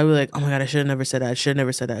 I was like, oh my God, I should have never said that. I should have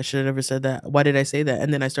never said that. I should have never said that. Why did I say that?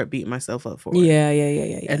 And then I start beating myself up for it. Yeah.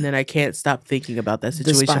 And then I can't stop thinking about that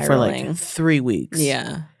situation for like 3 weeks.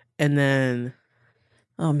 Yeah. And then,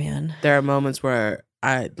 oh man, there are moments where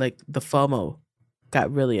I, like, the FOMO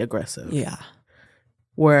got really aggressive. Yeah.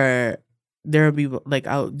 Where there would be, like,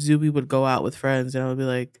 Zuby would go out with friends and I would be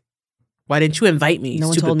like, why didn't you invite me,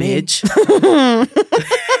 no stupid bitch?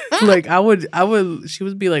 Like, she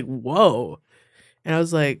would be like, whoa. And I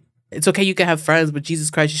was like, it's okay, you can have friends, but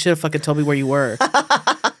Jesus Christ, you should have fucking told me where you were.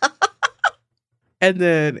 And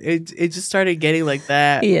then it just started getting like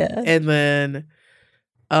that. Yeah. And then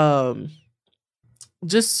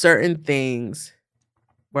just certain things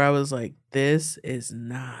where I was like, this is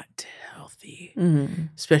not healthy.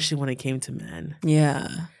 Especially when it came to men. Yeah.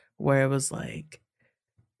 Where it was like,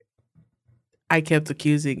 I kept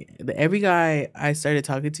accusing every guy I started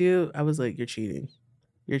talking to, I was like, you're cheating.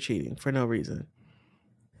 You're cheating for no reason.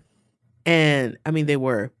 And I mean, they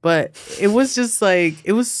were, but it was just like,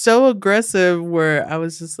 it was so aggressive where I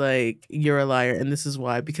was just like, you're a liar. And this is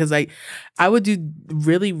why, because I would do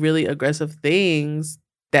really, really aggressive things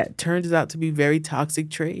that turns out to be very toxic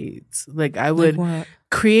traits. Like I would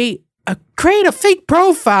create a fake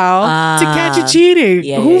profile to catch you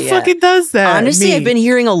cheating. Who fucking does that? Honestly, I've been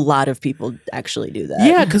hearing a lot of people actually do that.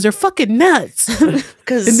 Yeah, because they're fucking nuts.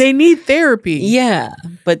 And they need therapy. Yeah,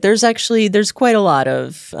 but there's quite a lot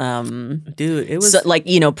of dude, it was like,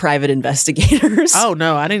 you know, private investigators. Oh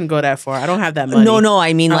no, I didn't go that far. I don't have that money. No,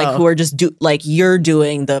 I mean like who are just like you're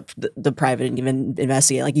doing the private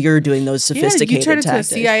investigate, like you're doing those sophisticated you turn into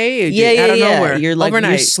tactics. a CIA agent out of nowhere. You're like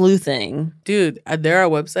overnight. You're sleuthing. Dude, there are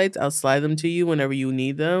websites, I'll slide them to you whenever you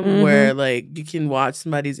need them, where like you can watch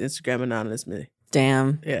somebody's Instagram anonymously.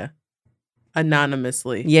 Damn. Yeah.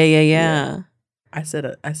 Anonymously. Yeah. I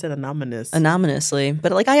said anonymous. Anonymously.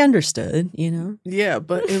 But like I understood, you know? Yeah,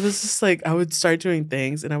 but it was just like I would start doing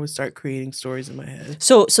things and I would start creating stories in my head.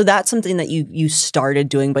 So that's something that you started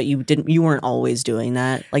doing, but you weren't always doing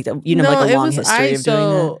that? Like you know, like a long history of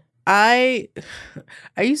doing that?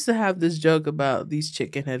 I used to have this joke about these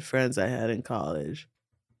chicken head friends I had in college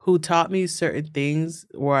who taught me certain things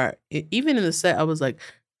where even in the set, I was like,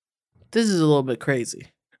 this is a little bit crazy.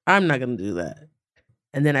 I'm not going to do that.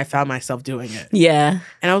 And then I found myself doing it. Yeah.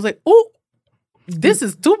 And I was like, oh, this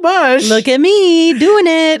is too much. Look at me doing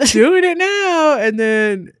it. Doing it now. And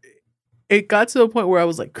then it got to a point where I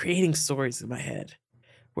was like creating stories in my head.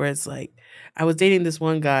 Where it's like, I was dating this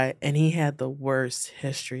one guy and he had the worst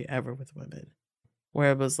history ever with women.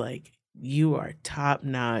 Where it was like, you are top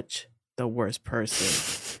notch, the worst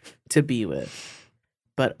person to be with.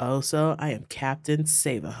 But also, I am Captain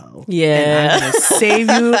Save-A-Ho. Yeah. And I'm going to save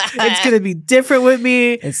you. It's going to be different with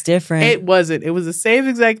me. It's different. It wasn't. It was the same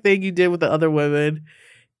exact thing you did with the other women.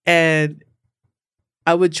 And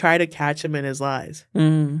I would try to catch him in his lies.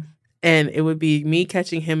 And it would be me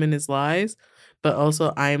catching him in his lies. But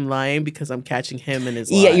also, I am lying because I'm catching him in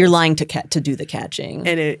his lies. Yeah, you're lying to do the catching.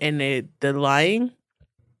 And the lying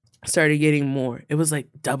started getting more. It was like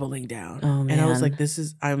doubling down. Oh, man. And I was like,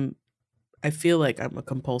 I feel like I'm a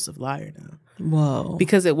compulsive liar now. Whoa.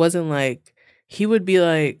 Because it wasn't like, he would be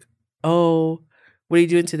like, oh, what are you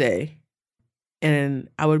doing today? And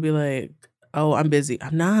I would be like, oh, I'm busy.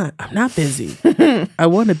 I'm not busy. I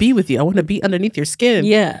want to be with you. I want to be underneath your skin.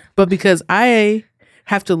 Yeah. But because I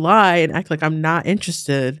have to lie and act like I'm not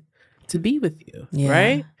interested to be with you. Yeah.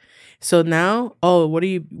 Right? So now, oh, what are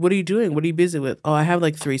you doing? What are you busy with? Oh, I have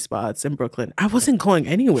like 3 spots in Brooklyn. I wasn't going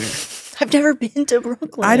anywhere. I've never been to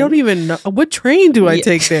Brooklyn. I don't even know. What train do I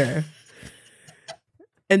take there?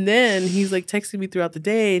 And then he's like texting me throughout the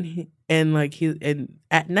day and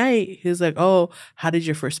at night he's like, oh, how did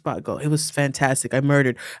your first spot go? It was fantastic. I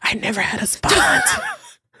murdered. I never had a spot.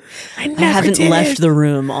 I haven't left the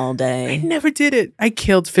room all day. I never did it. I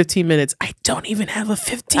killed 15 minutes. I don't even have a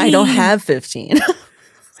 15. I don't have 15.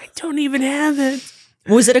 I don't even have it.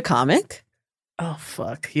 Was it a comic? Oh,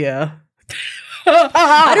 fuck. Yeah.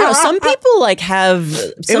 I don't know. Some people like have.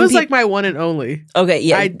 It was like my one and only. Okay,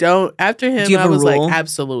 yeah. I don't. After him, I was like,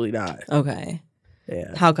 absolutely not. Okay.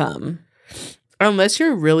 Yeah. How come? Unless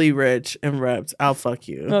you're really rich and repped, I'll fuck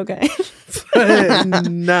you. Okay.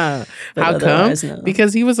 Nah. But How come? otherwise, no.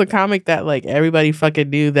 Because he was a comic that like everybody fucking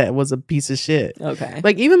knew that was a piece of shit. Okay.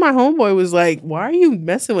 Like even my homeboy was like, why are you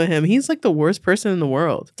messing with him? He's like the worst person in the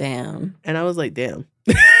world. Damn. And I was like, damn.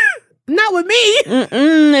 Not with me.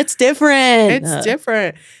 It's different. It's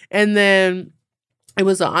different. And then it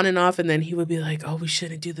was on and off. And then he would be like, oh, we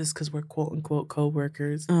shouldn't do this because we're quote unquote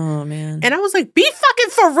co-workers. Oh, man. And I was like, be fucking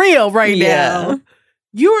for real right now.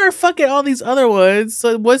 You are fucking all these other ones.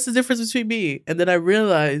 So what's the difference between me? And then I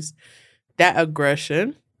realized that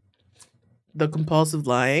aggression, the compulsive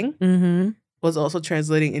lying, was also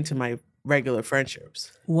translating into my regular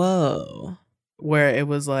friendships. Whoa. Where it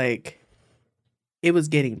was like, it was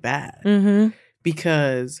getting bad.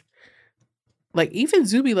 Because like even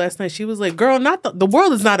Zuby last night, she was like, girl, not the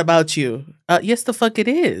world is not about you. Yes, the fuck it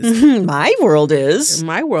is. My world is.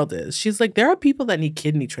 My world is. She's like, there are people that need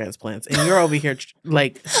kidney transplants and you're over here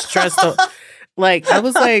like stressed out. Like, I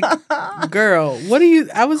was like, girl, what are you?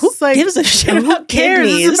 I was just like, gives a shit who about cares?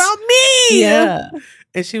 kidneys? It's about me. Yeah.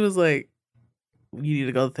 And she was like, you need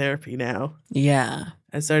to go to therapy now. Yeah.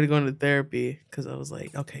 I started going to therapy because I was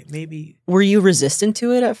like, okay, maybe. Were you resistant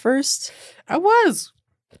to it at first? I was.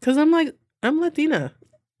 Because I'm like, I'm Latina.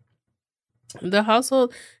 The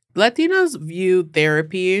household, Latinos view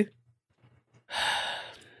therapy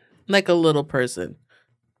like a little person.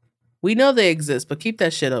 We know they exist, but keep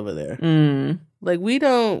that shit over there. Like we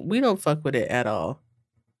don't fuck with it at all.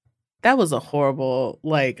 That was a horrible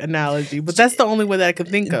like analogy, but that's the only way that I could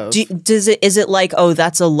think of. Is it like, oh,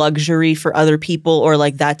 that's a luxury for other people, or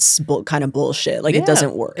like that's kind of bullshit? Like it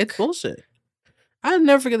doesn't work. It's bullshit. I'll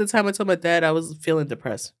never forget the time I told my dad I was feeling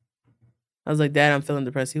depressed. I was like, Dad, I'm feeling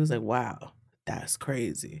depressed. He was like, wow, that's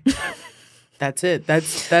crazy. That's it.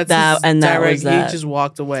 That's that, and that direct. was that. He just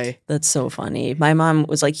walked away. That's so funny. My mom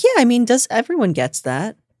was like, yeah, I mean, does everyone gets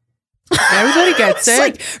that? Everybody gets it.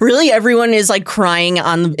 Like, really, everyone is like crying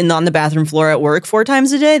on the bathroom floor at work 4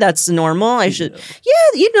 times a day. That's normal.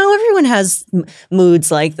 Everyone has moods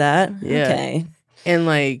like that. Yeah. Okay. And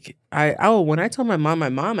like when I told my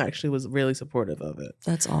mom actually was really supportive of it.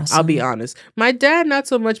 That's awesome. I'll be honest. My dad not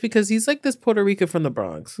so much because he's like this Puerto Rican from the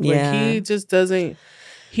Bronx. Yeah. Like he just doesn't.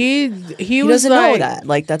 He doesn't know that.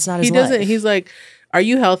 Like that's not his He doesn't. life. He's like, are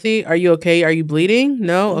you healthy? Are you okay? Are you bleeding?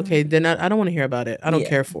 No? Okay, then I don't want to hear about it. I don't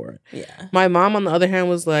care for it. Yeah. My mom, on the other hand,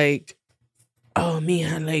 was like, oh,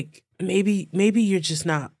 man, like, maybe you're just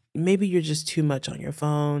not, maybe you're just too much on your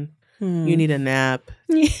phone. You need a nap.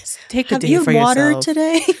 Yes. Take a day for yourself. Have you water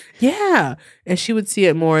today? Yeah. And she would see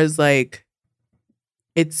it more as like,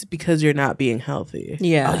 it's because you're not being healthy.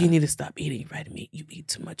 Yeah. Oh, you need to stop eating red meat. You eat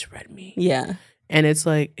too much red meat. Yeah. And it's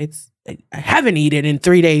like, I haven't eaten in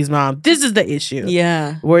 3 days, Mom. This is the issue.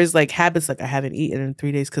 Yeah. Whereas like habits, like I haven't eaten in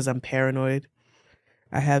 3 days because I'm paranoid.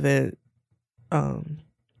 I haven't, I've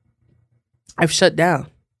shut down.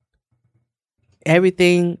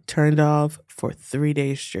 Everything turned off for 3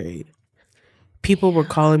 days straight. People were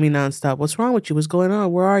calling me nonstop. What's wrong with you? What's going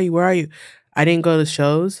on? Where are you? Where are you? I didn't go to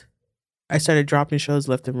shows. I started dropping shows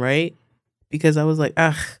left and right because I was like,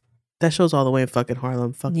 that show's all the way in fucking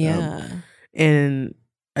Harlem. Fuck them. And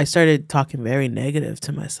I started talking very negative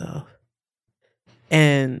to myself.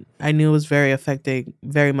 And I knew it was very affecting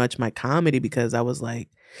very much my comedy because I was like,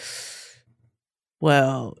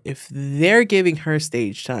 well, if they're giving her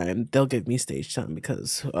stage time, they'll give me stage time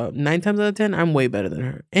because 9 times out of 10, I'm way better than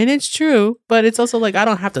her. And it's true, but it's also like I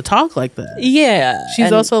don't have to talk like that. Yeah.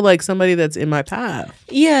 She's also like somebody that's in my path.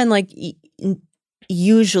 Yeah, and like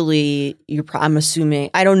usually I'm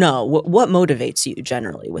assuming, I don't know, what motivates you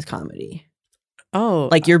generally with comedy? Oh,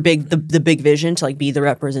 like your the big vision to like be the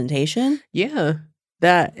representation? Yeah,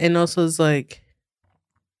 that. And also it's like,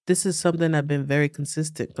 this is something I've been very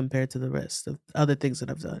consistent compared to the rest of other things that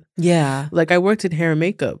I've done. Yeah. Like I worked in hair and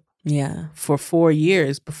makeup. Yeah. For 4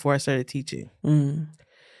 years before I started teaching. And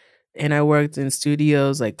I worked in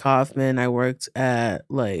studios like Kaufman. I worked at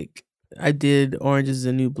like, I did Orange is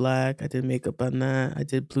the New Black. I did makeup on that. I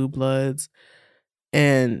did Blue Bloods.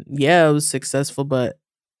 And yeah, it was successful, but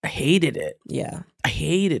I hated it. Yeah. I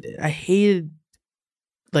hated it.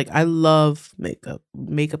 Like, I love makeup.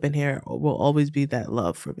 Makeup and hair will always be that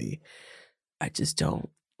love for me. I just don't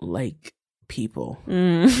like people.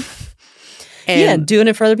 Yeah, doing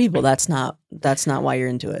it for other people. That's not why you're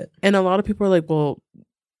into it. And a lot of people are like, well,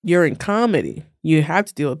 you're in comedy. You have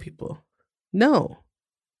to deal with people. No.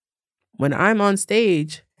 When I'm on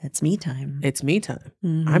stage, it's me time. It's me time.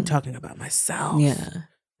 I'm talking about myself. Yeah.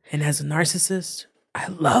 And as a narcissist, I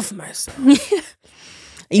love myself.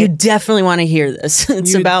 You definitely want to hear this.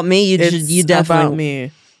 It's about me. You definitely about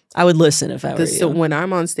me. I would listen if I were you. So when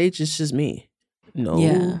I'm on stage, it's just me.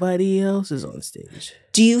 Nobody else is on stage.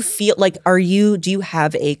 Do you feel like, do you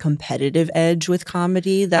have a competitive edge with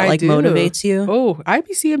comedy that I do. motivates you? Oh, I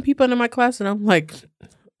be seeing people in my class and I'm like,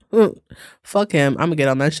 fuck him. I'm gonna get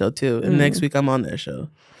on that show too. And next week I'm on that show.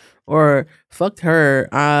 Or fuck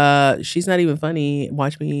her. She's not even funny.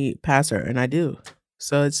 Watch me pass her. And I do.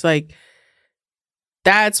 So it's like,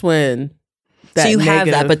 that's when so you have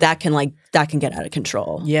that, but that can get out of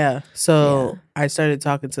control. Yeah. So I started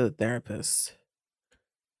talking to the therapist.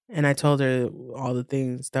 And I told her all the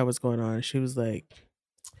things that was going on. She was like,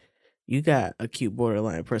 you got acute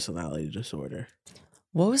borderline personality disorder.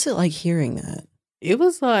 What was it like hearing that? It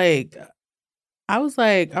was like, I was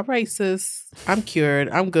like, all right, sis, I'm cured.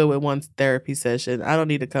 I'm good with one therapy session. I don't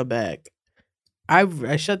need to come back.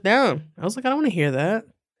 I shut down. I was like, I don't want to hear that.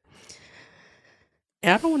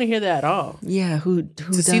 And I don't want to hear that at all. Yeah, who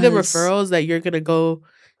does? See the referrals that you're going to go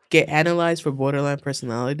get analyzed for borderline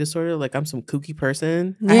personality disorder, like I'm some kooky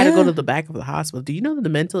person. I had to go to the back of the hospital. Do you know that the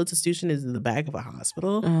mental institution is in the back of a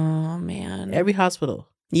hospital? Oh, man. Every hospital.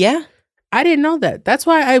 Yeah. I didn't know that. That's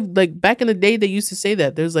why I, like, back in the day, they used to say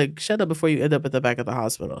that. There's like, shut up before you end up at the back of the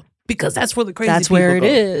hospital. Because that's where the crazy That's people where it go.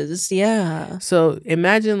 is. Yeah. So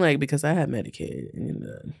imagine, like, because I had Medicaid,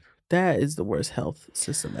 and that is the worst health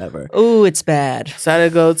system ever. Oh, it's bad. So I had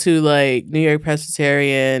to go to, like, New York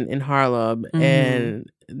Presbyterian in Harlem, and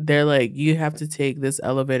they're like, you have to take this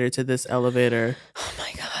elevator to this elevator. Oh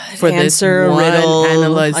my God. For Answer this a riddle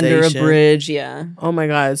analyzation. under a bridge. Yeah. Oh my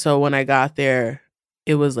God. So when I got there,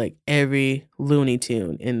 it was like every Looney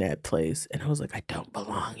Tune in that place. And I was like, I don't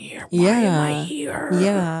belong here. Why am I here?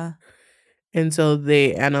 Yeah. And so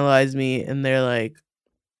they analyzed me and they're like,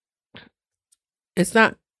 it's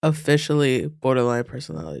not officially borderline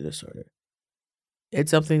personality disorder.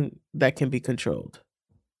 It's something that can be controlled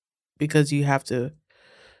because you have to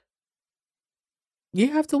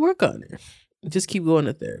work on it. Just keep going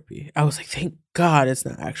to therapy. I was like, thank God it's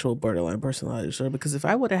not actual borderline personality disorder, because if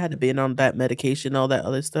I would have had to be on that medication, all that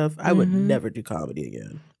other stuff, I would never do comedy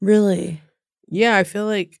again. Really? Yeah, I feel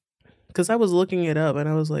like, because I was looking it up and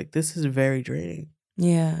I was like, this is very draining.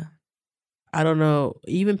 Yeah. I don't know.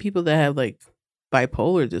 Even people that have like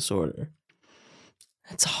bipolar disorder.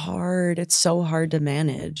 It's hard. It's so hard to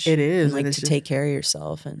manage. It is. And, like, to take care of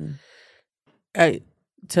yourself. And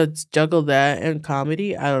to juggle that and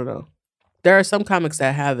comedy, I don't know. There are some comics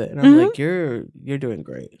that have it, and I'm like, you're doing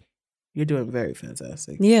great. You're doing very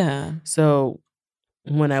fantastic. Yeah. So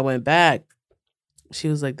when I went back, she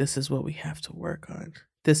was like, this is what we have to work on.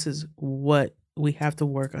 This is what we have to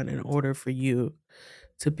work on in order for you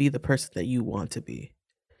to be the person that you want to be.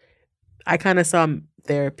 I kind of saw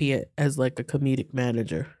therapy as like a comedic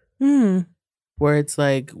manager, where it's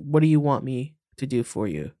like, what do you want me to do for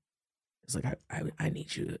you? It's like, I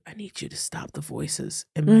need you to stop the voices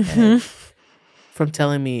in my head from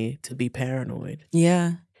telling me to be paranoid.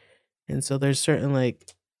 Yeah. And so there's certain, like,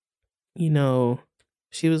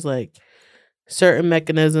 she was like, certain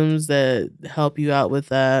mechanisms that help you out with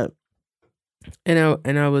that.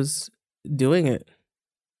 And I was doing it.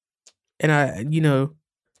 And I,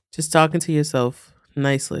 just talking to yourself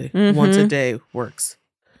nicely once a day works.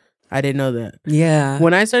 I didn't know that. Yeah.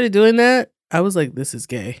 When I started doing that, I was like, this is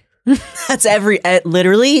gay. That's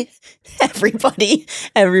literally everybody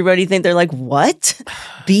think they're like, what?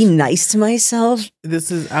 Be nice to myself. She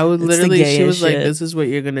was like, this is what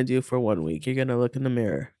you're going to do for 1 week. You're going to look in the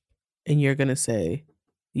mirror and you're going to say,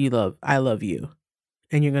 I love you.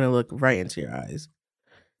 And you're going to look right into your eyes.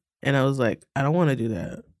 And I was like, I don't want to do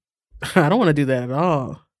that. I don't want to do that at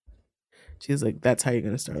all. She's like, that's how you're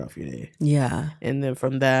going to start off your day. Yeah. And then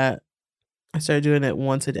from that, I started doing it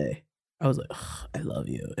once a day. I was like, I love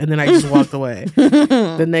you. And then I just walked away.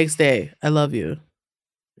 The next day, I love you.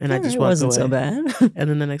 And I just walked away. It wasn't so bad. And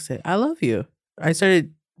then the next day, I love you. I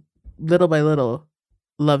started little by little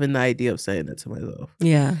loving the idea of saying that to myself.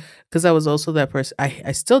 Yeah. Because I was also that person.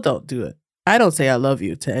 I still don't do it. I don't say I love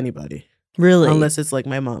you to anybody. Really? Unless it's like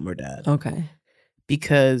my mom or dad. Okay.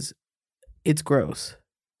 Because it's gross.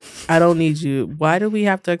 I don't need you. Why do we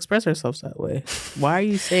have to express ourselves that way? Why are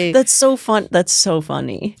you saying... That's so fun. That's so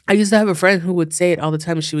funny. I used to have a friend who would say it all the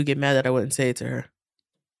time and she would get mad that I wouldn't say it to her.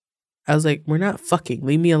 I was like, we're not fucking.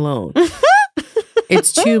 Leave me alone.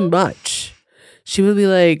 It's too much. She would be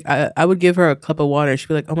like, I would give her a cup of water. She'd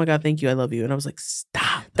be like, oh my God, thank you. I love you. And I was like,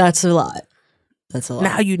 stop. That's a lot.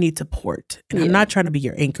 Now you need to port. And I'm not trying to be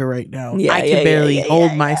your anchor right now. I can barely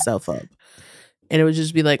hold myself up. And it would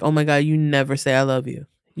just be like, oh my God, you never say I love you.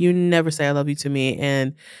 You never say I love you to me.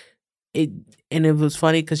 And it was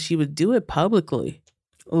funny because she would do it publicly.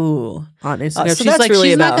 Ooh. On Instagram. So she's like,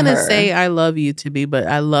 really, she's not going to say I love you to me, but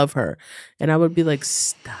I love her. And I would be like,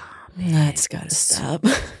 stop. That's gotta stop.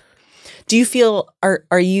 Do you feel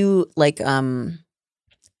are you like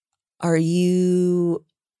are you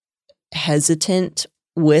hesitant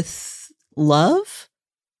with love?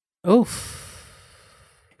 Oof.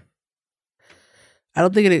 I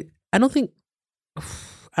don't think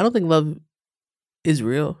love is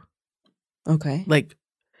real. Okay. Like,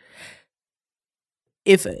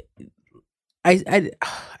 if I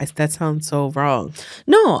that sounds so wrong.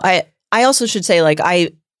 No, I also should say, like,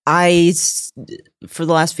 for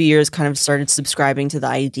the last few years kind of started subscribing to the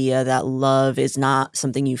idea that love is not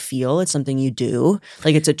something you feel, it's something you do.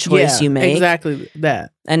 Like, it's a choice you make. Exactly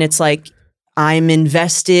that. And it's like, I'm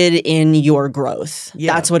invested in your growth.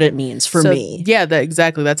 Yeah. That's what it means for me. Yeah,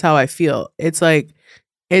 exactly. That's how I feel. It's like,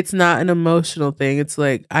 it's not an emotional thing. It's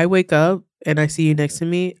like, I wake up and I see you next to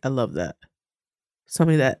me. I love that.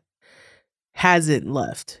 Somebody that hasn't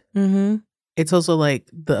left. Mm-hmm. It's also like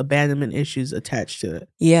the abandonment issues attached to it.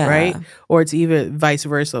 Yeah. Right? Or it's even vice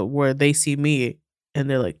versa, where they see me and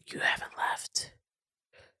they're like, you haven't left.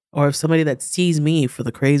 Or if somebody that sees me for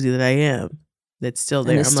the crazy that I am, that's still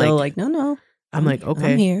there. And I'm still like, no. I'm like,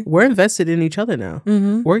 okay, I'm here. We're invested in each other now.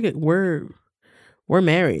 Mm-hmm. We're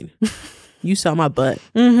married. You saw my butt.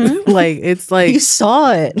 Mm-hmm. Like, it's like, you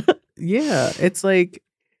saw it. Yeah, it's like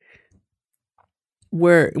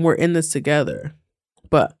we're in this together.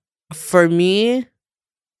 But for me,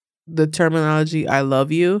 the terminology "I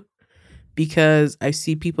love you," because I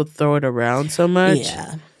see people throw it around so much.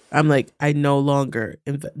 Yeah. I'm like, I no longer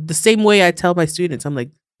the same way I tell my students. I'm like,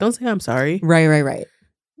 don't say I'm sorry. Right.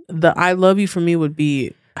 The "I love you" for me would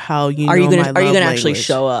be how you are know you gonna my are you love gonna actually language.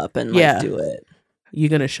 show up and like do it? You're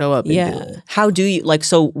gonna show up and do it. How do you like?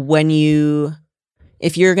 So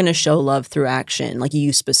if you're gonna show love through action, like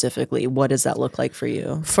you specifically, what does that look like for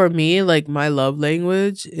you? For me, like, my love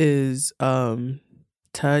language is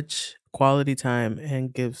touch, quality time,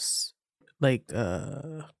 and gifts. Like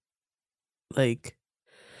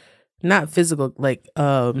not physical, like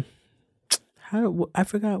I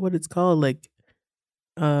forgot what it's called. Like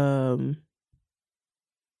you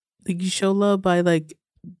show love by like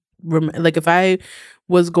if I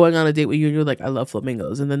was going on a date with you and you're like, I love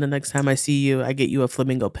flamingos, and then the next time I see you, I get you a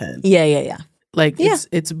flamingo pen. Yeah. Like,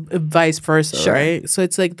 it's vice versa, right? So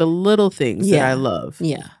it's like the little things that I love.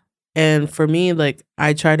 Yeah. And for me, like,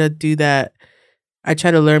 I try to do that. I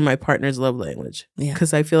try to learn my partner's love language. Yeah.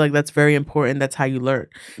 Because I feel like that's very important. That's how you learn.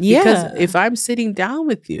 Yeah. Because if I'm sitting down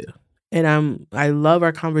with you and I love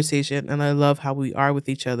our conversation and I love how we are with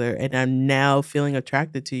each other and I'm now feeling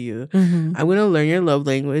attracted to you, Mm-hmm. I'm going to learn your love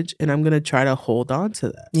language and I'm going to try to hold on to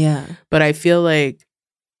that. Yeah. But I feel like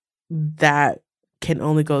that can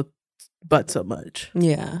only go but so much.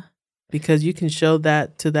 Yeah. Because you can show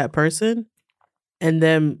that to that person and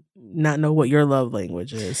then not know what your love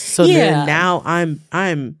language is. So then now I'm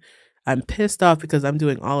pissed off because I'm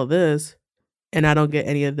doing all of this and I don't get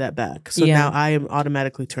any of that back. So now I am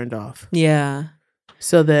automatically turned off. Yeah.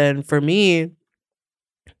 So then for me,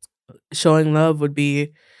 showing love would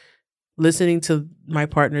be listening to my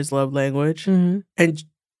partner's love language and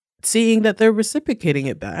seeing that they're reciprocating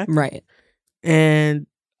it back. Right. And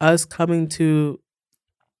us coming together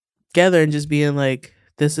and just being like,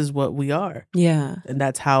 this is what we are. Yeah. And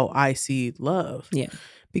that's how I see love. Yeah.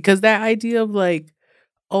 Because that idea of like,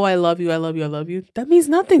 oh, I love you, I love you, I love you, that means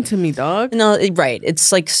nothing to me, dog. No, right.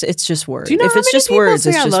 It's like, it's just words. Do you know if how it's many just people words,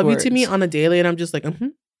 say it's I just love words. you to me on a daily and I'm just like,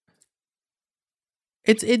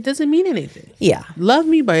 It doesn't mean anything. Yeah. Love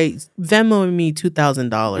me by Venmoing me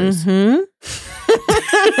 $2,000.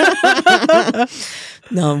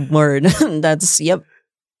 Mm-hmm. No, word.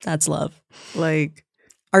 That's love. Like,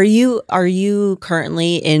 are you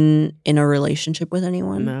currently in a relationship with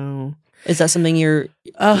anyone? No. Is that something you're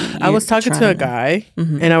I was talking to a guy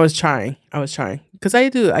and I was trying because I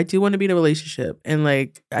do want to be in a relationship, and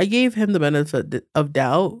like I gave him the benefit of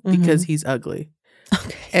doubt because he's ugly.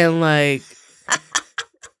 Okay. And like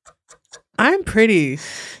I'm pretty.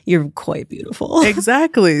 You're quite beautiful.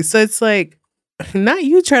 Exactly. So it's like, not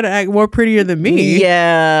you try to act more prettier than me.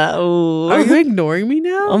 Yeah. Ooh. Are you ignoring me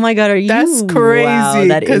now? Oh my God, are you? That's crazy. Wow,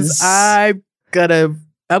 that is. I'm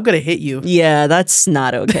gonna hit you. Yeah, that's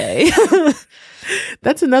not okay.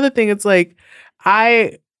 That's another thing. It's like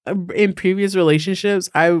in previous relationships,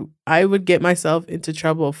 I would get myself into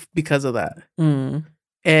trouble because of that.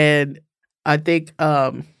 And I think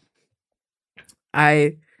I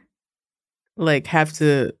like have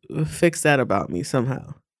to fix that about me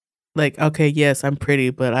somehow. Like, okay, yes, I'm pretty,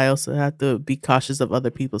 but I also have to be cautious of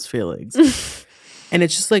other people's feelings. And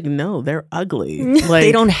it's just like, no, they're ugly. Like,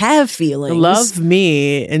 they don't have feelings. Love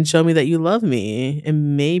me and show me that you love me,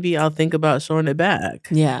 and maybe I'll think about showing it back.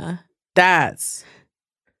 Yeah. That's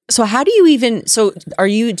So how do you even, so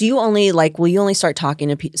do you only like, will you only start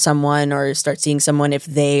talking to someone or start seeing someone if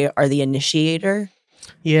they are the initiator?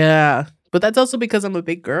 Yeah. But that's also because I'm a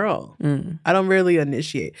big girl. I don't really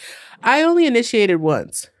initiate. I only initiated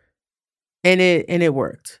once and it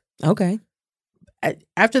worked. Okay.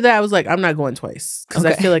 After that, I was like, I'm not going twice because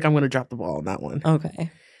I feel like I'm going to drop the ball on that one.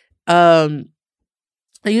 Okay. I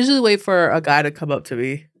usually wait for a guy to come up to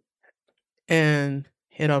me and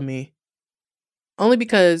hit on me. Only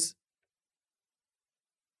because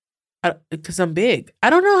I'm big.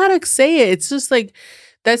 I don't know how to say it. It's just like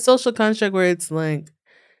that social construct where it's like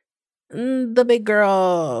the big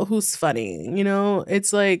girl who's funny. You know,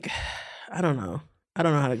 it's like I don't know. I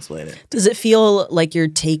don't know how to explain it. Does it feel like you're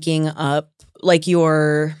taking up like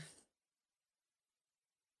your?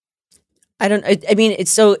 I mean,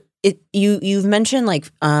 it's so. You've mentioned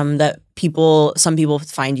like that some people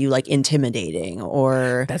find you like intimidating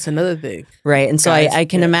or that's another thing, right? And so I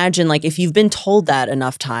can imagine like if you've been told that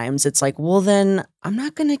enough times, it's like, well, then I'm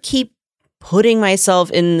not gonna keep putting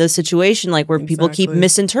myself in the situation like where people keep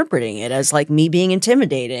misinterpreting it as like me being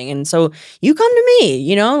intimidating. And so you come to me,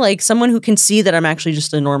 you know, like someone who can see that I'm actually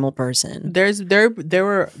just a normal person. There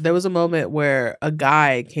was a moment where a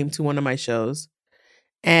guy came to one of my shows,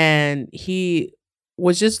 and he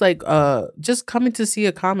was just like just coming to see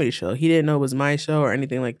a comedy show. He didn't know it was my show or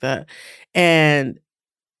anything like that. And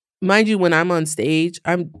mind you, when I'm on stage,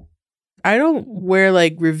 I don't wear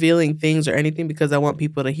like revealing things or anything because I want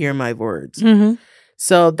people to hear my words.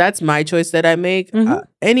 So that's my choice that I make.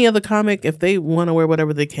 Any other comic, if they want to wear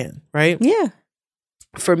whatever they can, right? Yeah.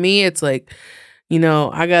 For me, it's like, you know,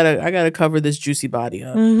 I gotta cover this juicy body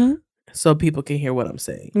up so people can hear what I'm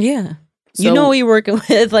saying. Yeah. So, you know who you're working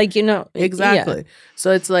with, like, you know. Exactly. Yeah.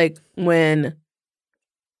 So it's like when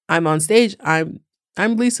I'm on stage, I'm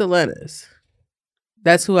Lissa Lenis.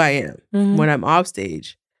 That's who I am. When I'm off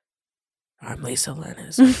stage, I'm Lissa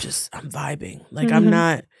Lenis. I'm vibing. Like I'm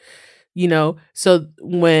not, you know. So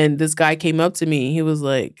when this guy came up to me, he was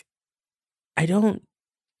like, I don't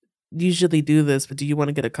usually do this, but do you want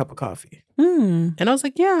to get a cup of coffee? And I was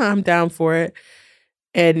like, yeah, I'm down for it.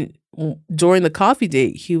 And during the coffee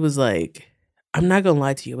date, he was like, I'm not going to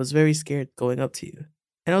lie to you. I was very scared going up to you.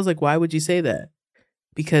 And I was like, why would you say that?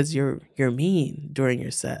 Because you're mean during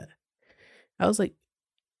your set. I was like,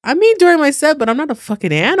 I mean during my set, but I'm not a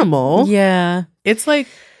fucking animal. Yeah. It's like,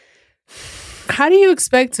 how do you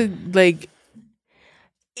expect to like,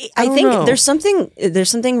 I think there's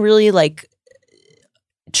something really like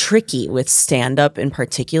tricky with stand-up in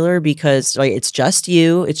particular because like it's just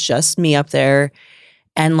you, it's just me up there.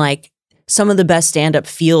 And like some of the best stand-up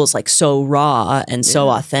feels like so raw and so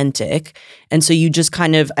authentic. And so you just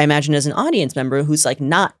kind of, I imagine as an audience member who's like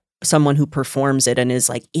not someone who performs it and is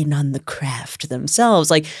like in on the craft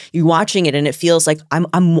themselves, like you're watching it and it feels like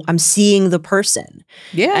I'm seeing the person.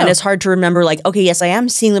 Yeah. And it's hard to remember like, okay, yes, I am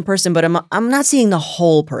seeing the person, but I'm not seeing the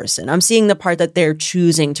whole person. I'm seeing the part that they're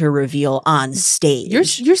choosing to reveal on stage.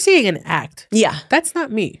 You're seeing an act. Yeah. That's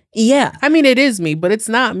not me. Yeah. I mean, it is me, but it's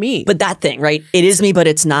not me. But that thing, right? It is me, but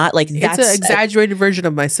it's not. Like that's an exaggerated version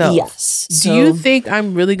of myself. Yes. Do you think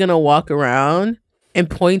I'm really going to walk around and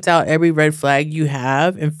point out every red flag you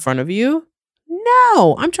have in front of you?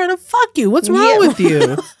 No, I'm trying to fuck you. What's wrong with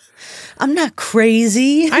you? I'm not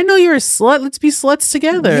crazy. I know you're a slut. Let's be sluts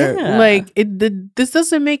together. Yeah. Like, this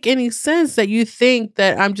doesn't make any sense that you think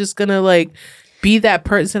that I'm just going to like be that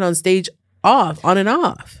person on stage on and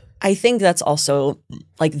off. I think that's also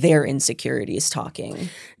like their insecurities talking. Right?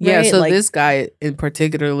 Yeah, so like, this guy in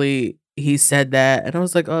particularly, he said that, and I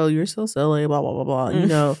was like, oh, you're so silly, blah, blah, blah, blah. You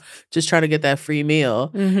know, just trying to get that free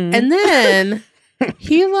meal. And then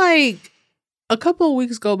he like, a couple of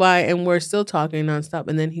weeks go by and we're still talking nonstop.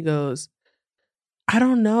 And then he goes, I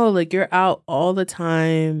don't know, like you're out all the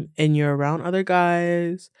time and you're around other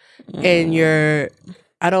guys and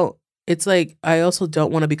it's like, I also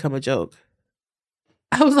don't want to become a joke.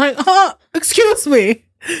 I was like, oh, excuse me.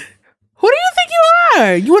 Who do you think you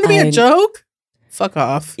are? You want to be a joke? Fuck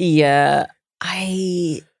off. Yeah.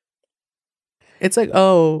 It's like,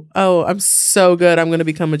 oh, I'm so good. I'm going to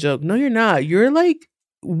become a joke. No, you're not. You're like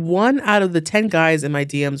 1 out of the 10 guys in my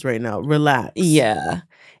DMs right now. Relax. Yeah.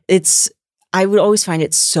 I would always find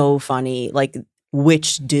it so funny, like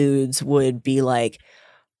which dudes would be like,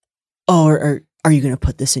 oh, are you going to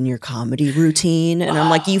put this in your comedy routine? And I'm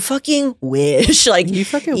like, you fucking wish. Like, you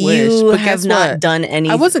fucking wish. You have not done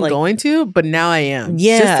anything. I wasn't going to, but now I am.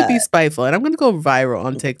 Yeah. Just to be spiteful. And I'm going to go viral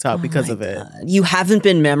on TikTok because of it. You haven't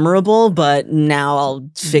been memorable, but now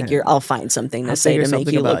I'll find something to say to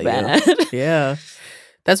make you look bad. Yeah.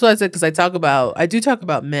 That's what I said, because I do talk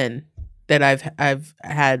about men that I've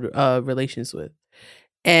had relations with.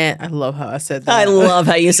 And I love how I said that. I love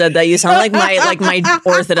how you said that. You sound like my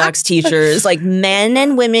Orthodox teachers. Like, men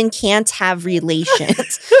and women can't have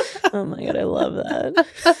relations. Oh my God, I love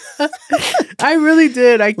that. I really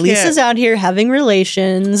did. I can't. Lisa's out here having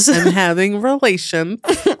relations. I'm having relations,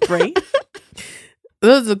 right?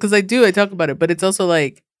 Because I talk about it, but it's also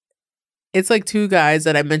like, it's like two guys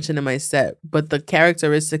that I mentioned in my set, but the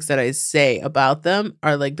characteristics that I say about them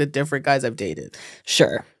are like the different guys I've dated.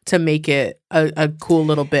 Sure. To make it a cool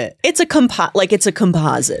little bit. It's a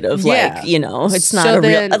composite of like, you know, it's not so a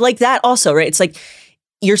real, like that also, right? It's like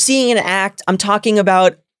you're seeing an act. I'm talking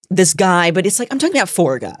about this guy, but it's like I'm talking about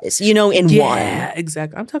 4 guys, you know, in one. Yeah,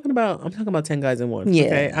 exactly. I'm talking about 10 guys in one. Yeah.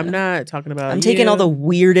 Okay. I'm not talking about I'm taking all the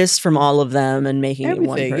weirdest from all of them and making it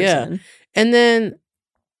one person. Yeah. And then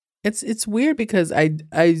it's weird because I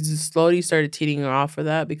just slowly started teetering off for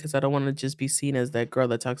that because I don't want to just be seen as that girl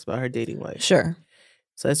that talks about her dating life. Sure.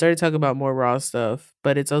 So I started talking about more raw stuff,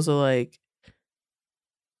 but it's also like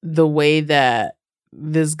the way that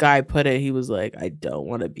this guy put it, he was like, I don't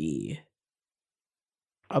want to be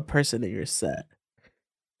a person in your set.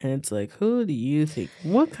 And it's like, who do you think?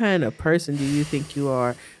 What kind of person do you think you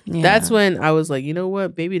are? Yeah. That's when I was like, you know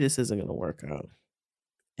what? Maybe this isn't going to work out.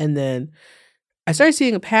 And then I started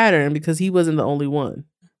seeing a pattern because he wasn't the only one.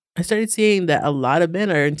 I started seeing that a lot of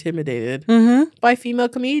men are intimidated by female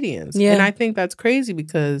comedians. Yeah. And I think that's crazy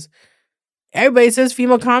because everybody says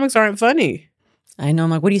female comics aren't funny. I know. I'm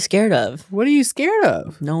like, what are you scared of? What are you scared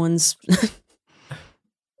of? No one's...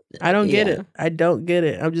 I don't get it. I don't get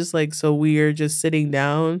it. I'm just like, so we're just sitting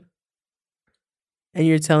down and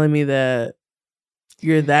you're telling me that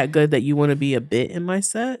you're that good that you want to be a bit in my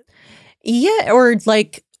set? Yeah, or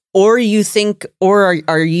like... Or you think, or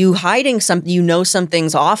are you hiding something? You know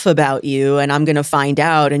something's off about you, and I'm gonna find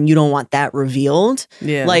out, and you don't want that revealed.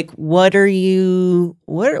 Yeah, like what are you?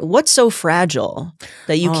 What's so fragile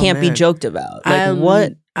that you can't be joked about? Like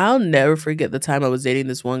what? I'll never forget the time I was dating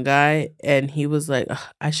this one guy, and he was like,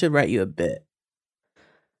 "I should write you a bit.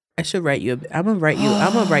 I should write you a bit. I'm gonna write you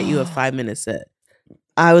a 5-minute set."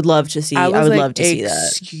 I would love to see. I would love to see that.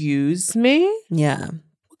 Excuse me? Yeah.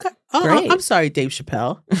 I'm sorry, Dave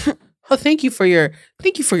Chappelle. Oh, thank you for your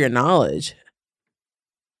knowledge.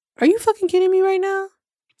 Are you fucking kidding me right now?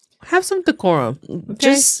 Have some decorum. Okay?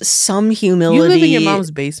 Just some humility. You live in your mom's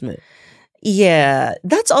basement. Yeah,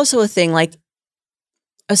 that's also a thing. Like,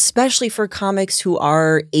 especially for comics who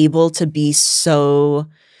are able to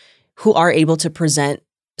present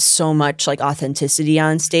so much like authenticity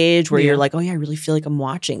on stage, where you're like, oh yeah, I really feel like I'm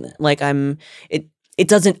watching that. Like It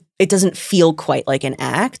doesn't feel quite like an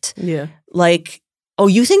act. Yeah. Like, oh,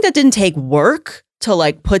 you think that didn't take work to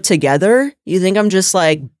like put together? You think I'm just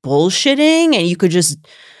like bullshitting and you could just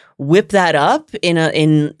whip that up in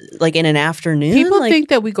an afternoon? People think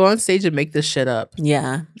that we go on stage and make this shit up.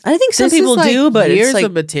 Yeah. I think some people do, but years it's like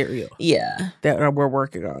of material. Yeah. That we're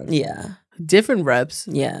working on. Yeah. Different reps.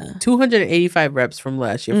 Yeah. 285 reps from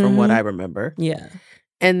last year, from what I remember. Yeah.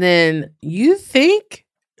 And then you think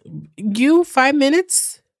 5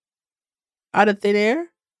 minutes out of thin air?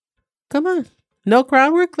 Come on. No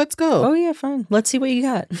crowd work? Let's go. Oh, yeah, fine. Let's see what you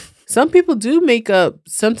got. Some people do make up.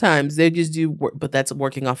 Sometimes they just do work, but that's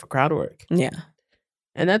working off of crowd work. Yeah.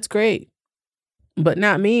 And that's great. But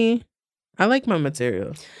not me. I like my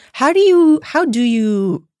material. How do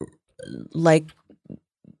you like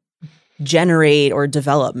generate or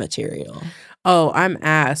develop material? Oh, I'm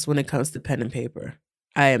ass when it comes to pen and paper.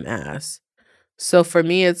 I am ass. So for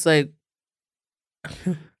me, it's like,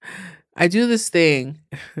 I do this thing.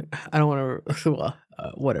 I don't want to, well,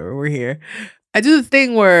 whatever, we're here. I do the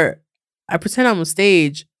thing where I pretend I'm on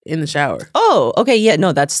stage in the shower. Oh, okay. Yeah,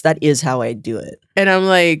 no, that is how I do it. And I'm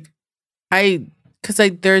like,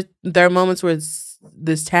 there are moments where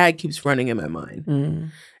this tag keeps running in my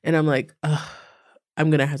mind. And I'm like, I'm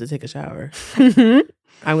going to have to take a shower.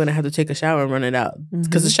 I'm going to have to take a shower and run it out.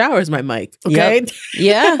 Because the shower is my mic. Okay.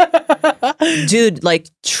 Yep. Yeah. Dude, like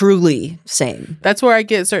truly same. That's where I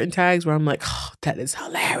get certain tags where I'm like, oh, that is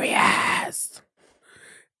hilarious.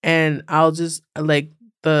 And I'll just like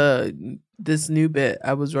this new bit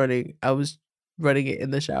I was running it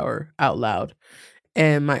in the shower out loud.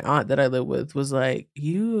 And my aunt that I live with was like,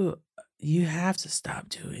 you have to stop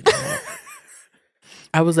doing that.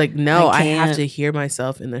 I was like, no, I have to hear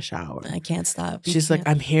myself in the shower. I can't stop. She's like,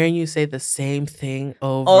 I'm hearing you say the same thing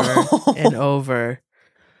over and over.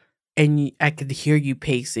 And I could hear you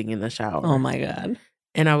pacing in the shower. Oh my God.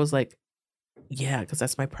 And I was like, yeah, because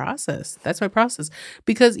that's my process. That's my process.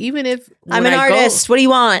 Because even if I'm an artist, what do you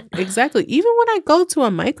want? Exactly. Even when I go to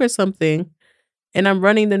a mic or something and I'm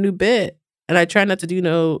running the new bit and I try not to do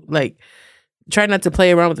try not to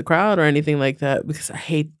play around with the crowd or anything like that, because I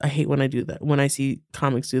hate when I do that. When I see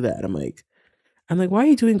comics do that, I'm like, why are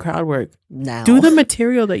you doing crowd work? Now Do the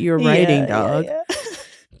material that you're writing, dog. Yeah.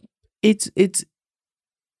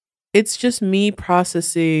 It's just me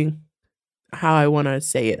processing how I want to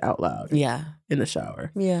say it out loud. Yeah. In the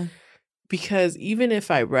shower. Yeah. Because even if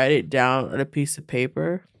I write it down on a piece of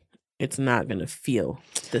paper, it's not going to feel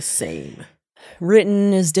the same.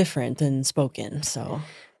 Written is different than spoken, so.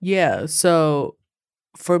 Yeah, so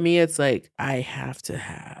for me, it's like I have to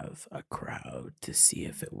have a crowd to see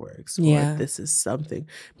if it works. Yeah. Or if this is something.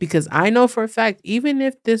 Because I know for a fact, even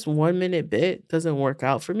if this 1 minute bit doesn't work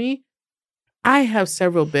out for me, I have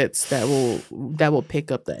several bits that will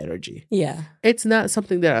pick up the energy. Yeah. It's not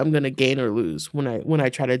something that I'm gonna gain or lose when I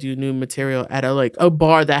try to do new material at a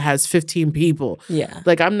bar that has 15 people. Yeah.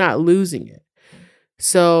 Like, I'm not losing it.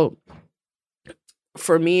 So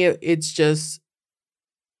for me, it's just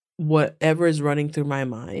whatever is running through my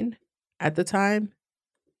mind at the time,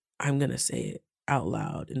 I'm gonna say it out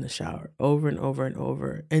loud in the shower over and over and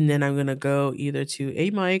over. And then I'm gonna go either to a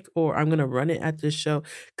mic or I'm gonna run it at this show.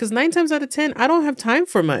 Because 9 times out of 10, I don't have time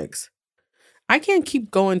for mics. I can't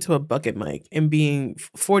keep going to a bucket mic and being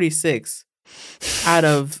 46 out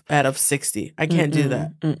of 60. I can't do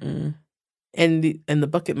that. And the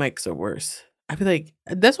bucket mics are worse. I feel like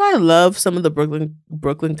that's why I love some of the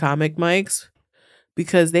Brooklyn comic mics,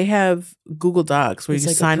 because they have Google Docs where it's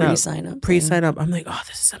you like sign up. Pre-sign up. I'm like, oh,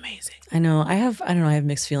 this is amazing. I know. I have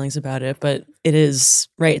mixed feelings about it, but it is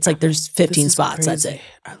right. It's like there's 15 spots. Crazy. That's it.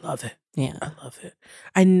 I love it. Yeah. I love it.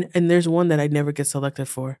 And there's one that I never get selected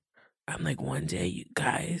for. I'm like, one day you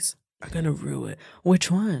guys are gonna rue it. Which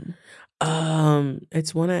one?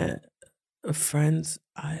 It's one at Friend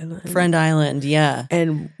Island. Friend Island, yeah.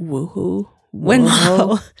 And Woohoo. When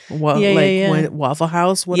when Waffle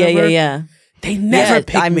House, whatever. Yeah. They never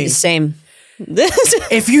pick me. Same.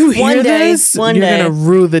 If you hear one day, this, you're gonna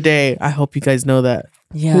rue the day. I hope you guys know that.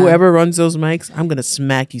 Yeah. Whoever runs those mics, I'm gonna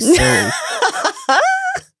smack you silly.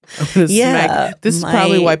 Smack. This is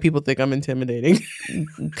probably why people think I'm intimidating.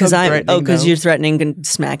 Because you're threatening and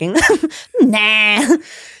smacking them. Nah.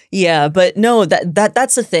 Yeah, but no,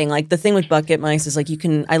 that's the thing. Like, the thing with bucket mics is like,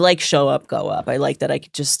 I like show up, go up. I like that I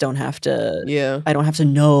just don't have to. Yeah. I don't have to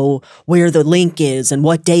know where the link is and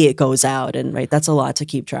what day it goes out, and that's a lot to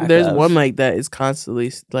keep track of. There's one mic that is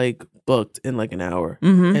constantly like booked in like an hour,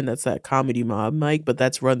 and that's that Comedy Mob mic, but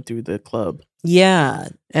that's run through the club. Yeah,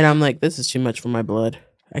 and I'm like, this is too much for my blood.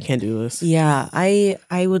 I can't do this. Yeah, I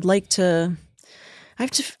would like to.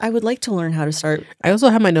 I would like to learn how to start. I also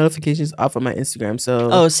have my notifications off on my Instagram,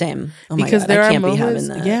 so same. Oh my because God, there I are can't moments, be having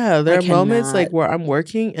that. Yeah, there are moments like where I'm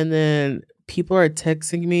working and then people are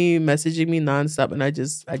texting me, messaging me nonstop, and I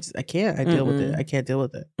can't. I deal with it. I can't deal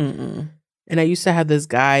with it. And I used to have this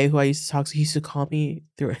guy who I used to talk to. He used to call me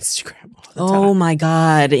through Instagram all the time. Oh my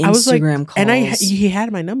God, Instagram calls. And he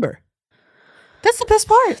had my number. That's the best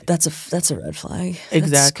part. That's a red flag. Exactly.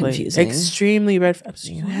 That's confusing. Extremely red flag.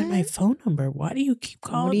 You had my phone number. Why do you keep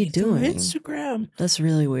calling me through Instagram? That's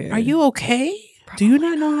really weird. Are you okay? Do you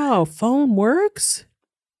not know how a phone works?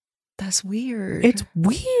 That's weird. It's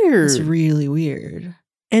weird. It's really weird.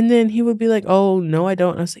 And then he would be like, oh, no, I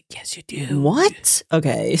don't. And I was like, yes, you do. What?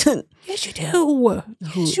 Okay. Yes, you do.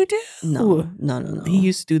 Yes, you do. No. He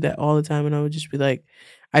used to do that all the time. And I would just be like,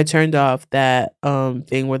 I turned off that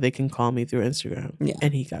thing where they can call me through Instagram. Yeah.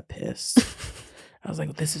 And he got pissed. I was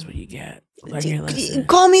like, this is what you get. Learn your lesson.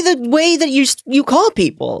 Call me the way that you call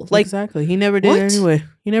people. Like, exactly. He never did anyway.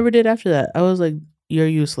 He never did after that. I was like, you're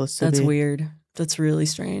useless to me. That's weird. That's really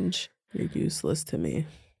strange. You're useless to me.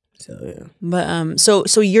 So, yeah. But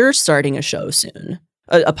so you're starting a show soon.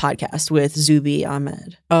 A podcast with Zubi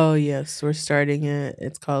Ahmed. Oh, yes. We're starting it.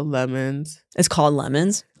 It's called Lemons. It's called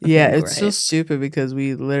Lemons? Okay, yeah, it's so stupid because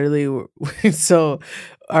we literally were, so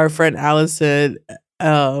our friend Allison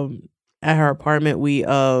at her apartment, we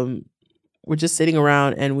were just sitting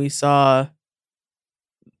around and we saw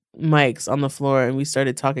mics on the floor and we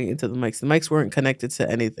started talking into the mics. The mics weren't connected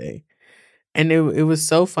to anything. And it was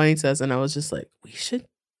so funny to us. And I was just like, we should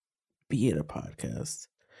be in a podcast.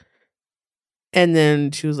 And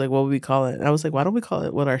then she was like, what would we call it? And I was like, why don't we call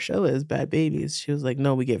it what our show is, Bad Babies? She was like,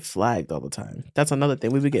 no, we get flagged all the time. That's another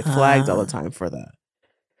thing. We would get flagged all the time for that.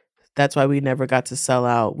 That's why we never got to sell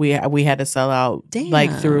out. We had to sell out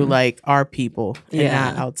like through like our people and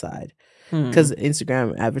not outside. Because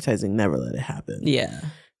Instagram advertising never let it happen. Yeah.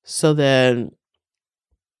 So then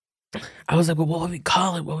I was like, well, what would we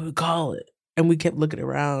call it? What would we call it? And we kept looking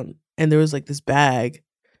around and there was like this bag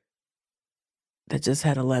that just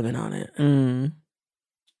had a lemon on it. And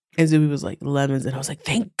Zubi was like, lemons. And I was like,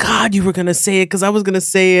 thank God you were going to say it because I was going to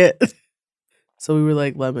say it. So we were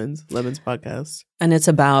like Lemons podcast. And it's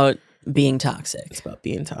about being toxic. It's about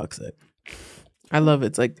being toxic. I love it.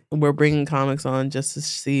 It's like we're bringing comics on just to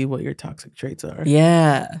see what your toxic traits are.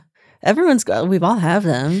 Yeah. We've all have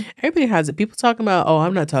them. Everybody has it. People talking about, oh,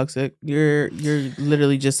 I'm not toxic. You're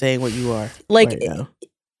literally just saying what you are. Like, right now.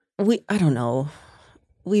 I don't know.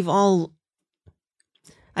 We've all,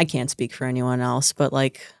 I can't speak for anyone else, but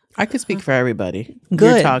like. I could speak for everybody.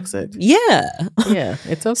 Good. You're toxic. Yeah. Yeah,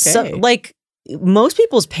 it's okay. So, like, most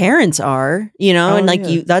people's parents are, and like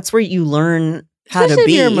that's where you learn how Especially to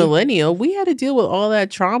be. If you're a millennial, we had to deal with all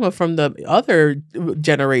that trauma from the other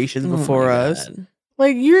generations before us.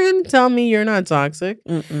 Like, you're gonna tell me you're not toxic?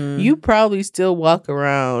 Mm-mm. You probably still walk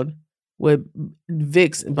around with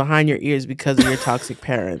Vicks behind your ears because of your toxic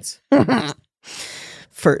parents.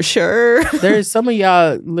 For sure. There's some of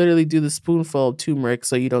y'all literally do the spoonful of turmeric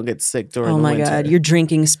so you don't get sick during the winter. Oh my God, you're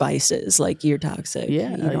drinking spices. Like, you're toxic.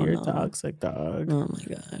 Yeah, you're toxic, dog. Oh my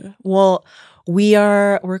God. Well,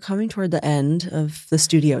 we're coming toward the end of the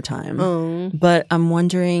studio time. But I'm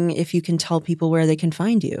wondering if you can tell people where they can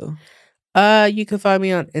find you. You can find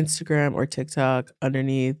me on Instagram or TikTok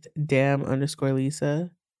underneath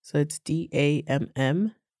damn_Lissa. So it's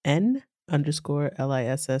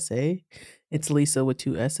DAMMN_LISSA. It's Lisa with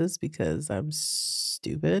 2 S's because I'm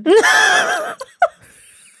stupid. A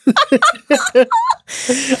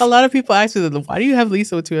lot of people ask me, why do you have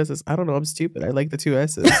Lisa with 2 S's? I don't know. I'm stupid. I like the 2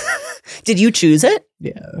 S's. Did you choose it?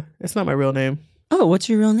 Yeah. It's not my real name. Oh, what's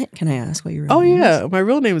your real name? Can I ask what your real name is? Oh, yeah. My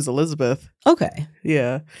real name is Elizabeth. Okay.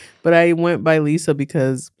 Yeah. But I went by Lisa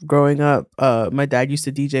because growing up, my dad used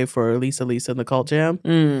to DJ for Lissa and the Cult Jam.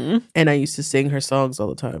 Mm. And I used to sing her songs all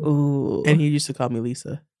the time. Ooh. And he used to call me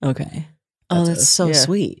Lisa. Okay. That's so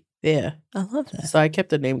sweet. Yeah. I love that. So I kept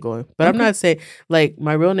the name going. But I'm not saying, like,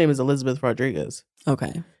 my real name is Elizabeth Rodriguez.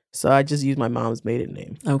 Okay. So I just used my mom's maiden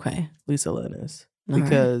name. Okay. Lisa Lenis.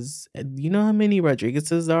 Because you know how many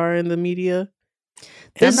Rodriguez's there are in the media?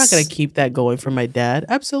 I'm not going to keep that going for my dad.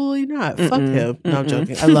 Absolutely not. Fuck him. No, I'm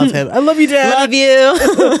joking. I love him. I love you, Dad. Love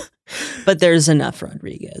you. But there's enough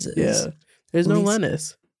Rodriguez's. Yeah. There's no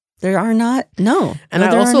Lenis. There are not. No. And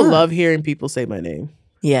I also love hearing people say my name.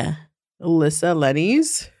 Yeah. Lissa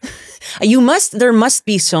Lenis. There must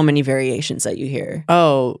be so many variations that you hear.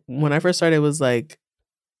 Oh, when I first started, it was like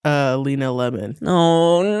Lena Lemon.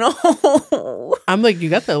 Oh, no. I'm like, you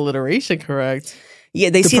got the alliteration correct. Yeah,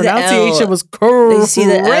 they see the pronunciation L. Was crazy. They see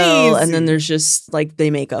the L, and then there's just like they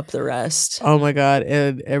make up the rest. Oh my God!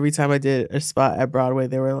 And every time I did a spot at Broadway,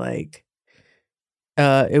 they were like,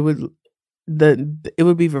 it would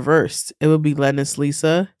be reversed. It would be Lenis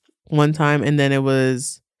Lisa one time, and then it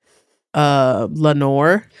was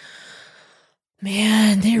Lenore.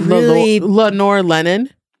 Man, they really Lenore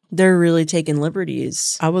Lennon. They're really taking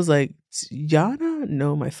liberties. I was like, y'all don't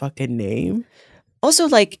know my fucking name. Also,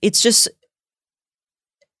 like, it's just.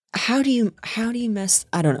 How do you mess?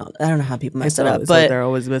 I don't know how people mess it up, but they're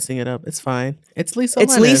always messing it up. It's fine. It's Lissa.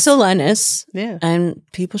 It's Lissa Lenis. Yeah, and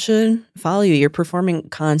people should follow you. You're performing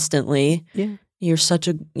constantly. Yeah, you're such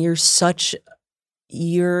a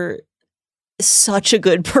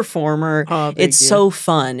good performer. Oh, it's so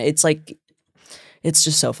fun. It's like. It's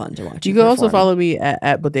just so fun to watch. You can also follow me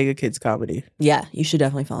at Bodega Kids Comedy. Yeah, you should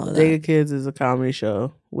definitely follow that. Bodega Kids is a comedy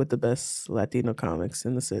show with the best Latino comics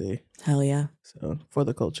in the city. Hell yeah. So, for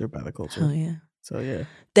the culture, by the culture. Hell yeah. So, yeah.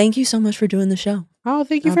 Thank you so much for doing the show. Oh,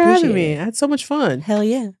 thank you for having me. I had so much fun. Hell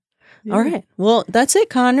yeah. All right. Well, that's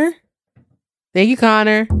it, Connor. Thank you,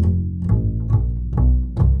 Connor.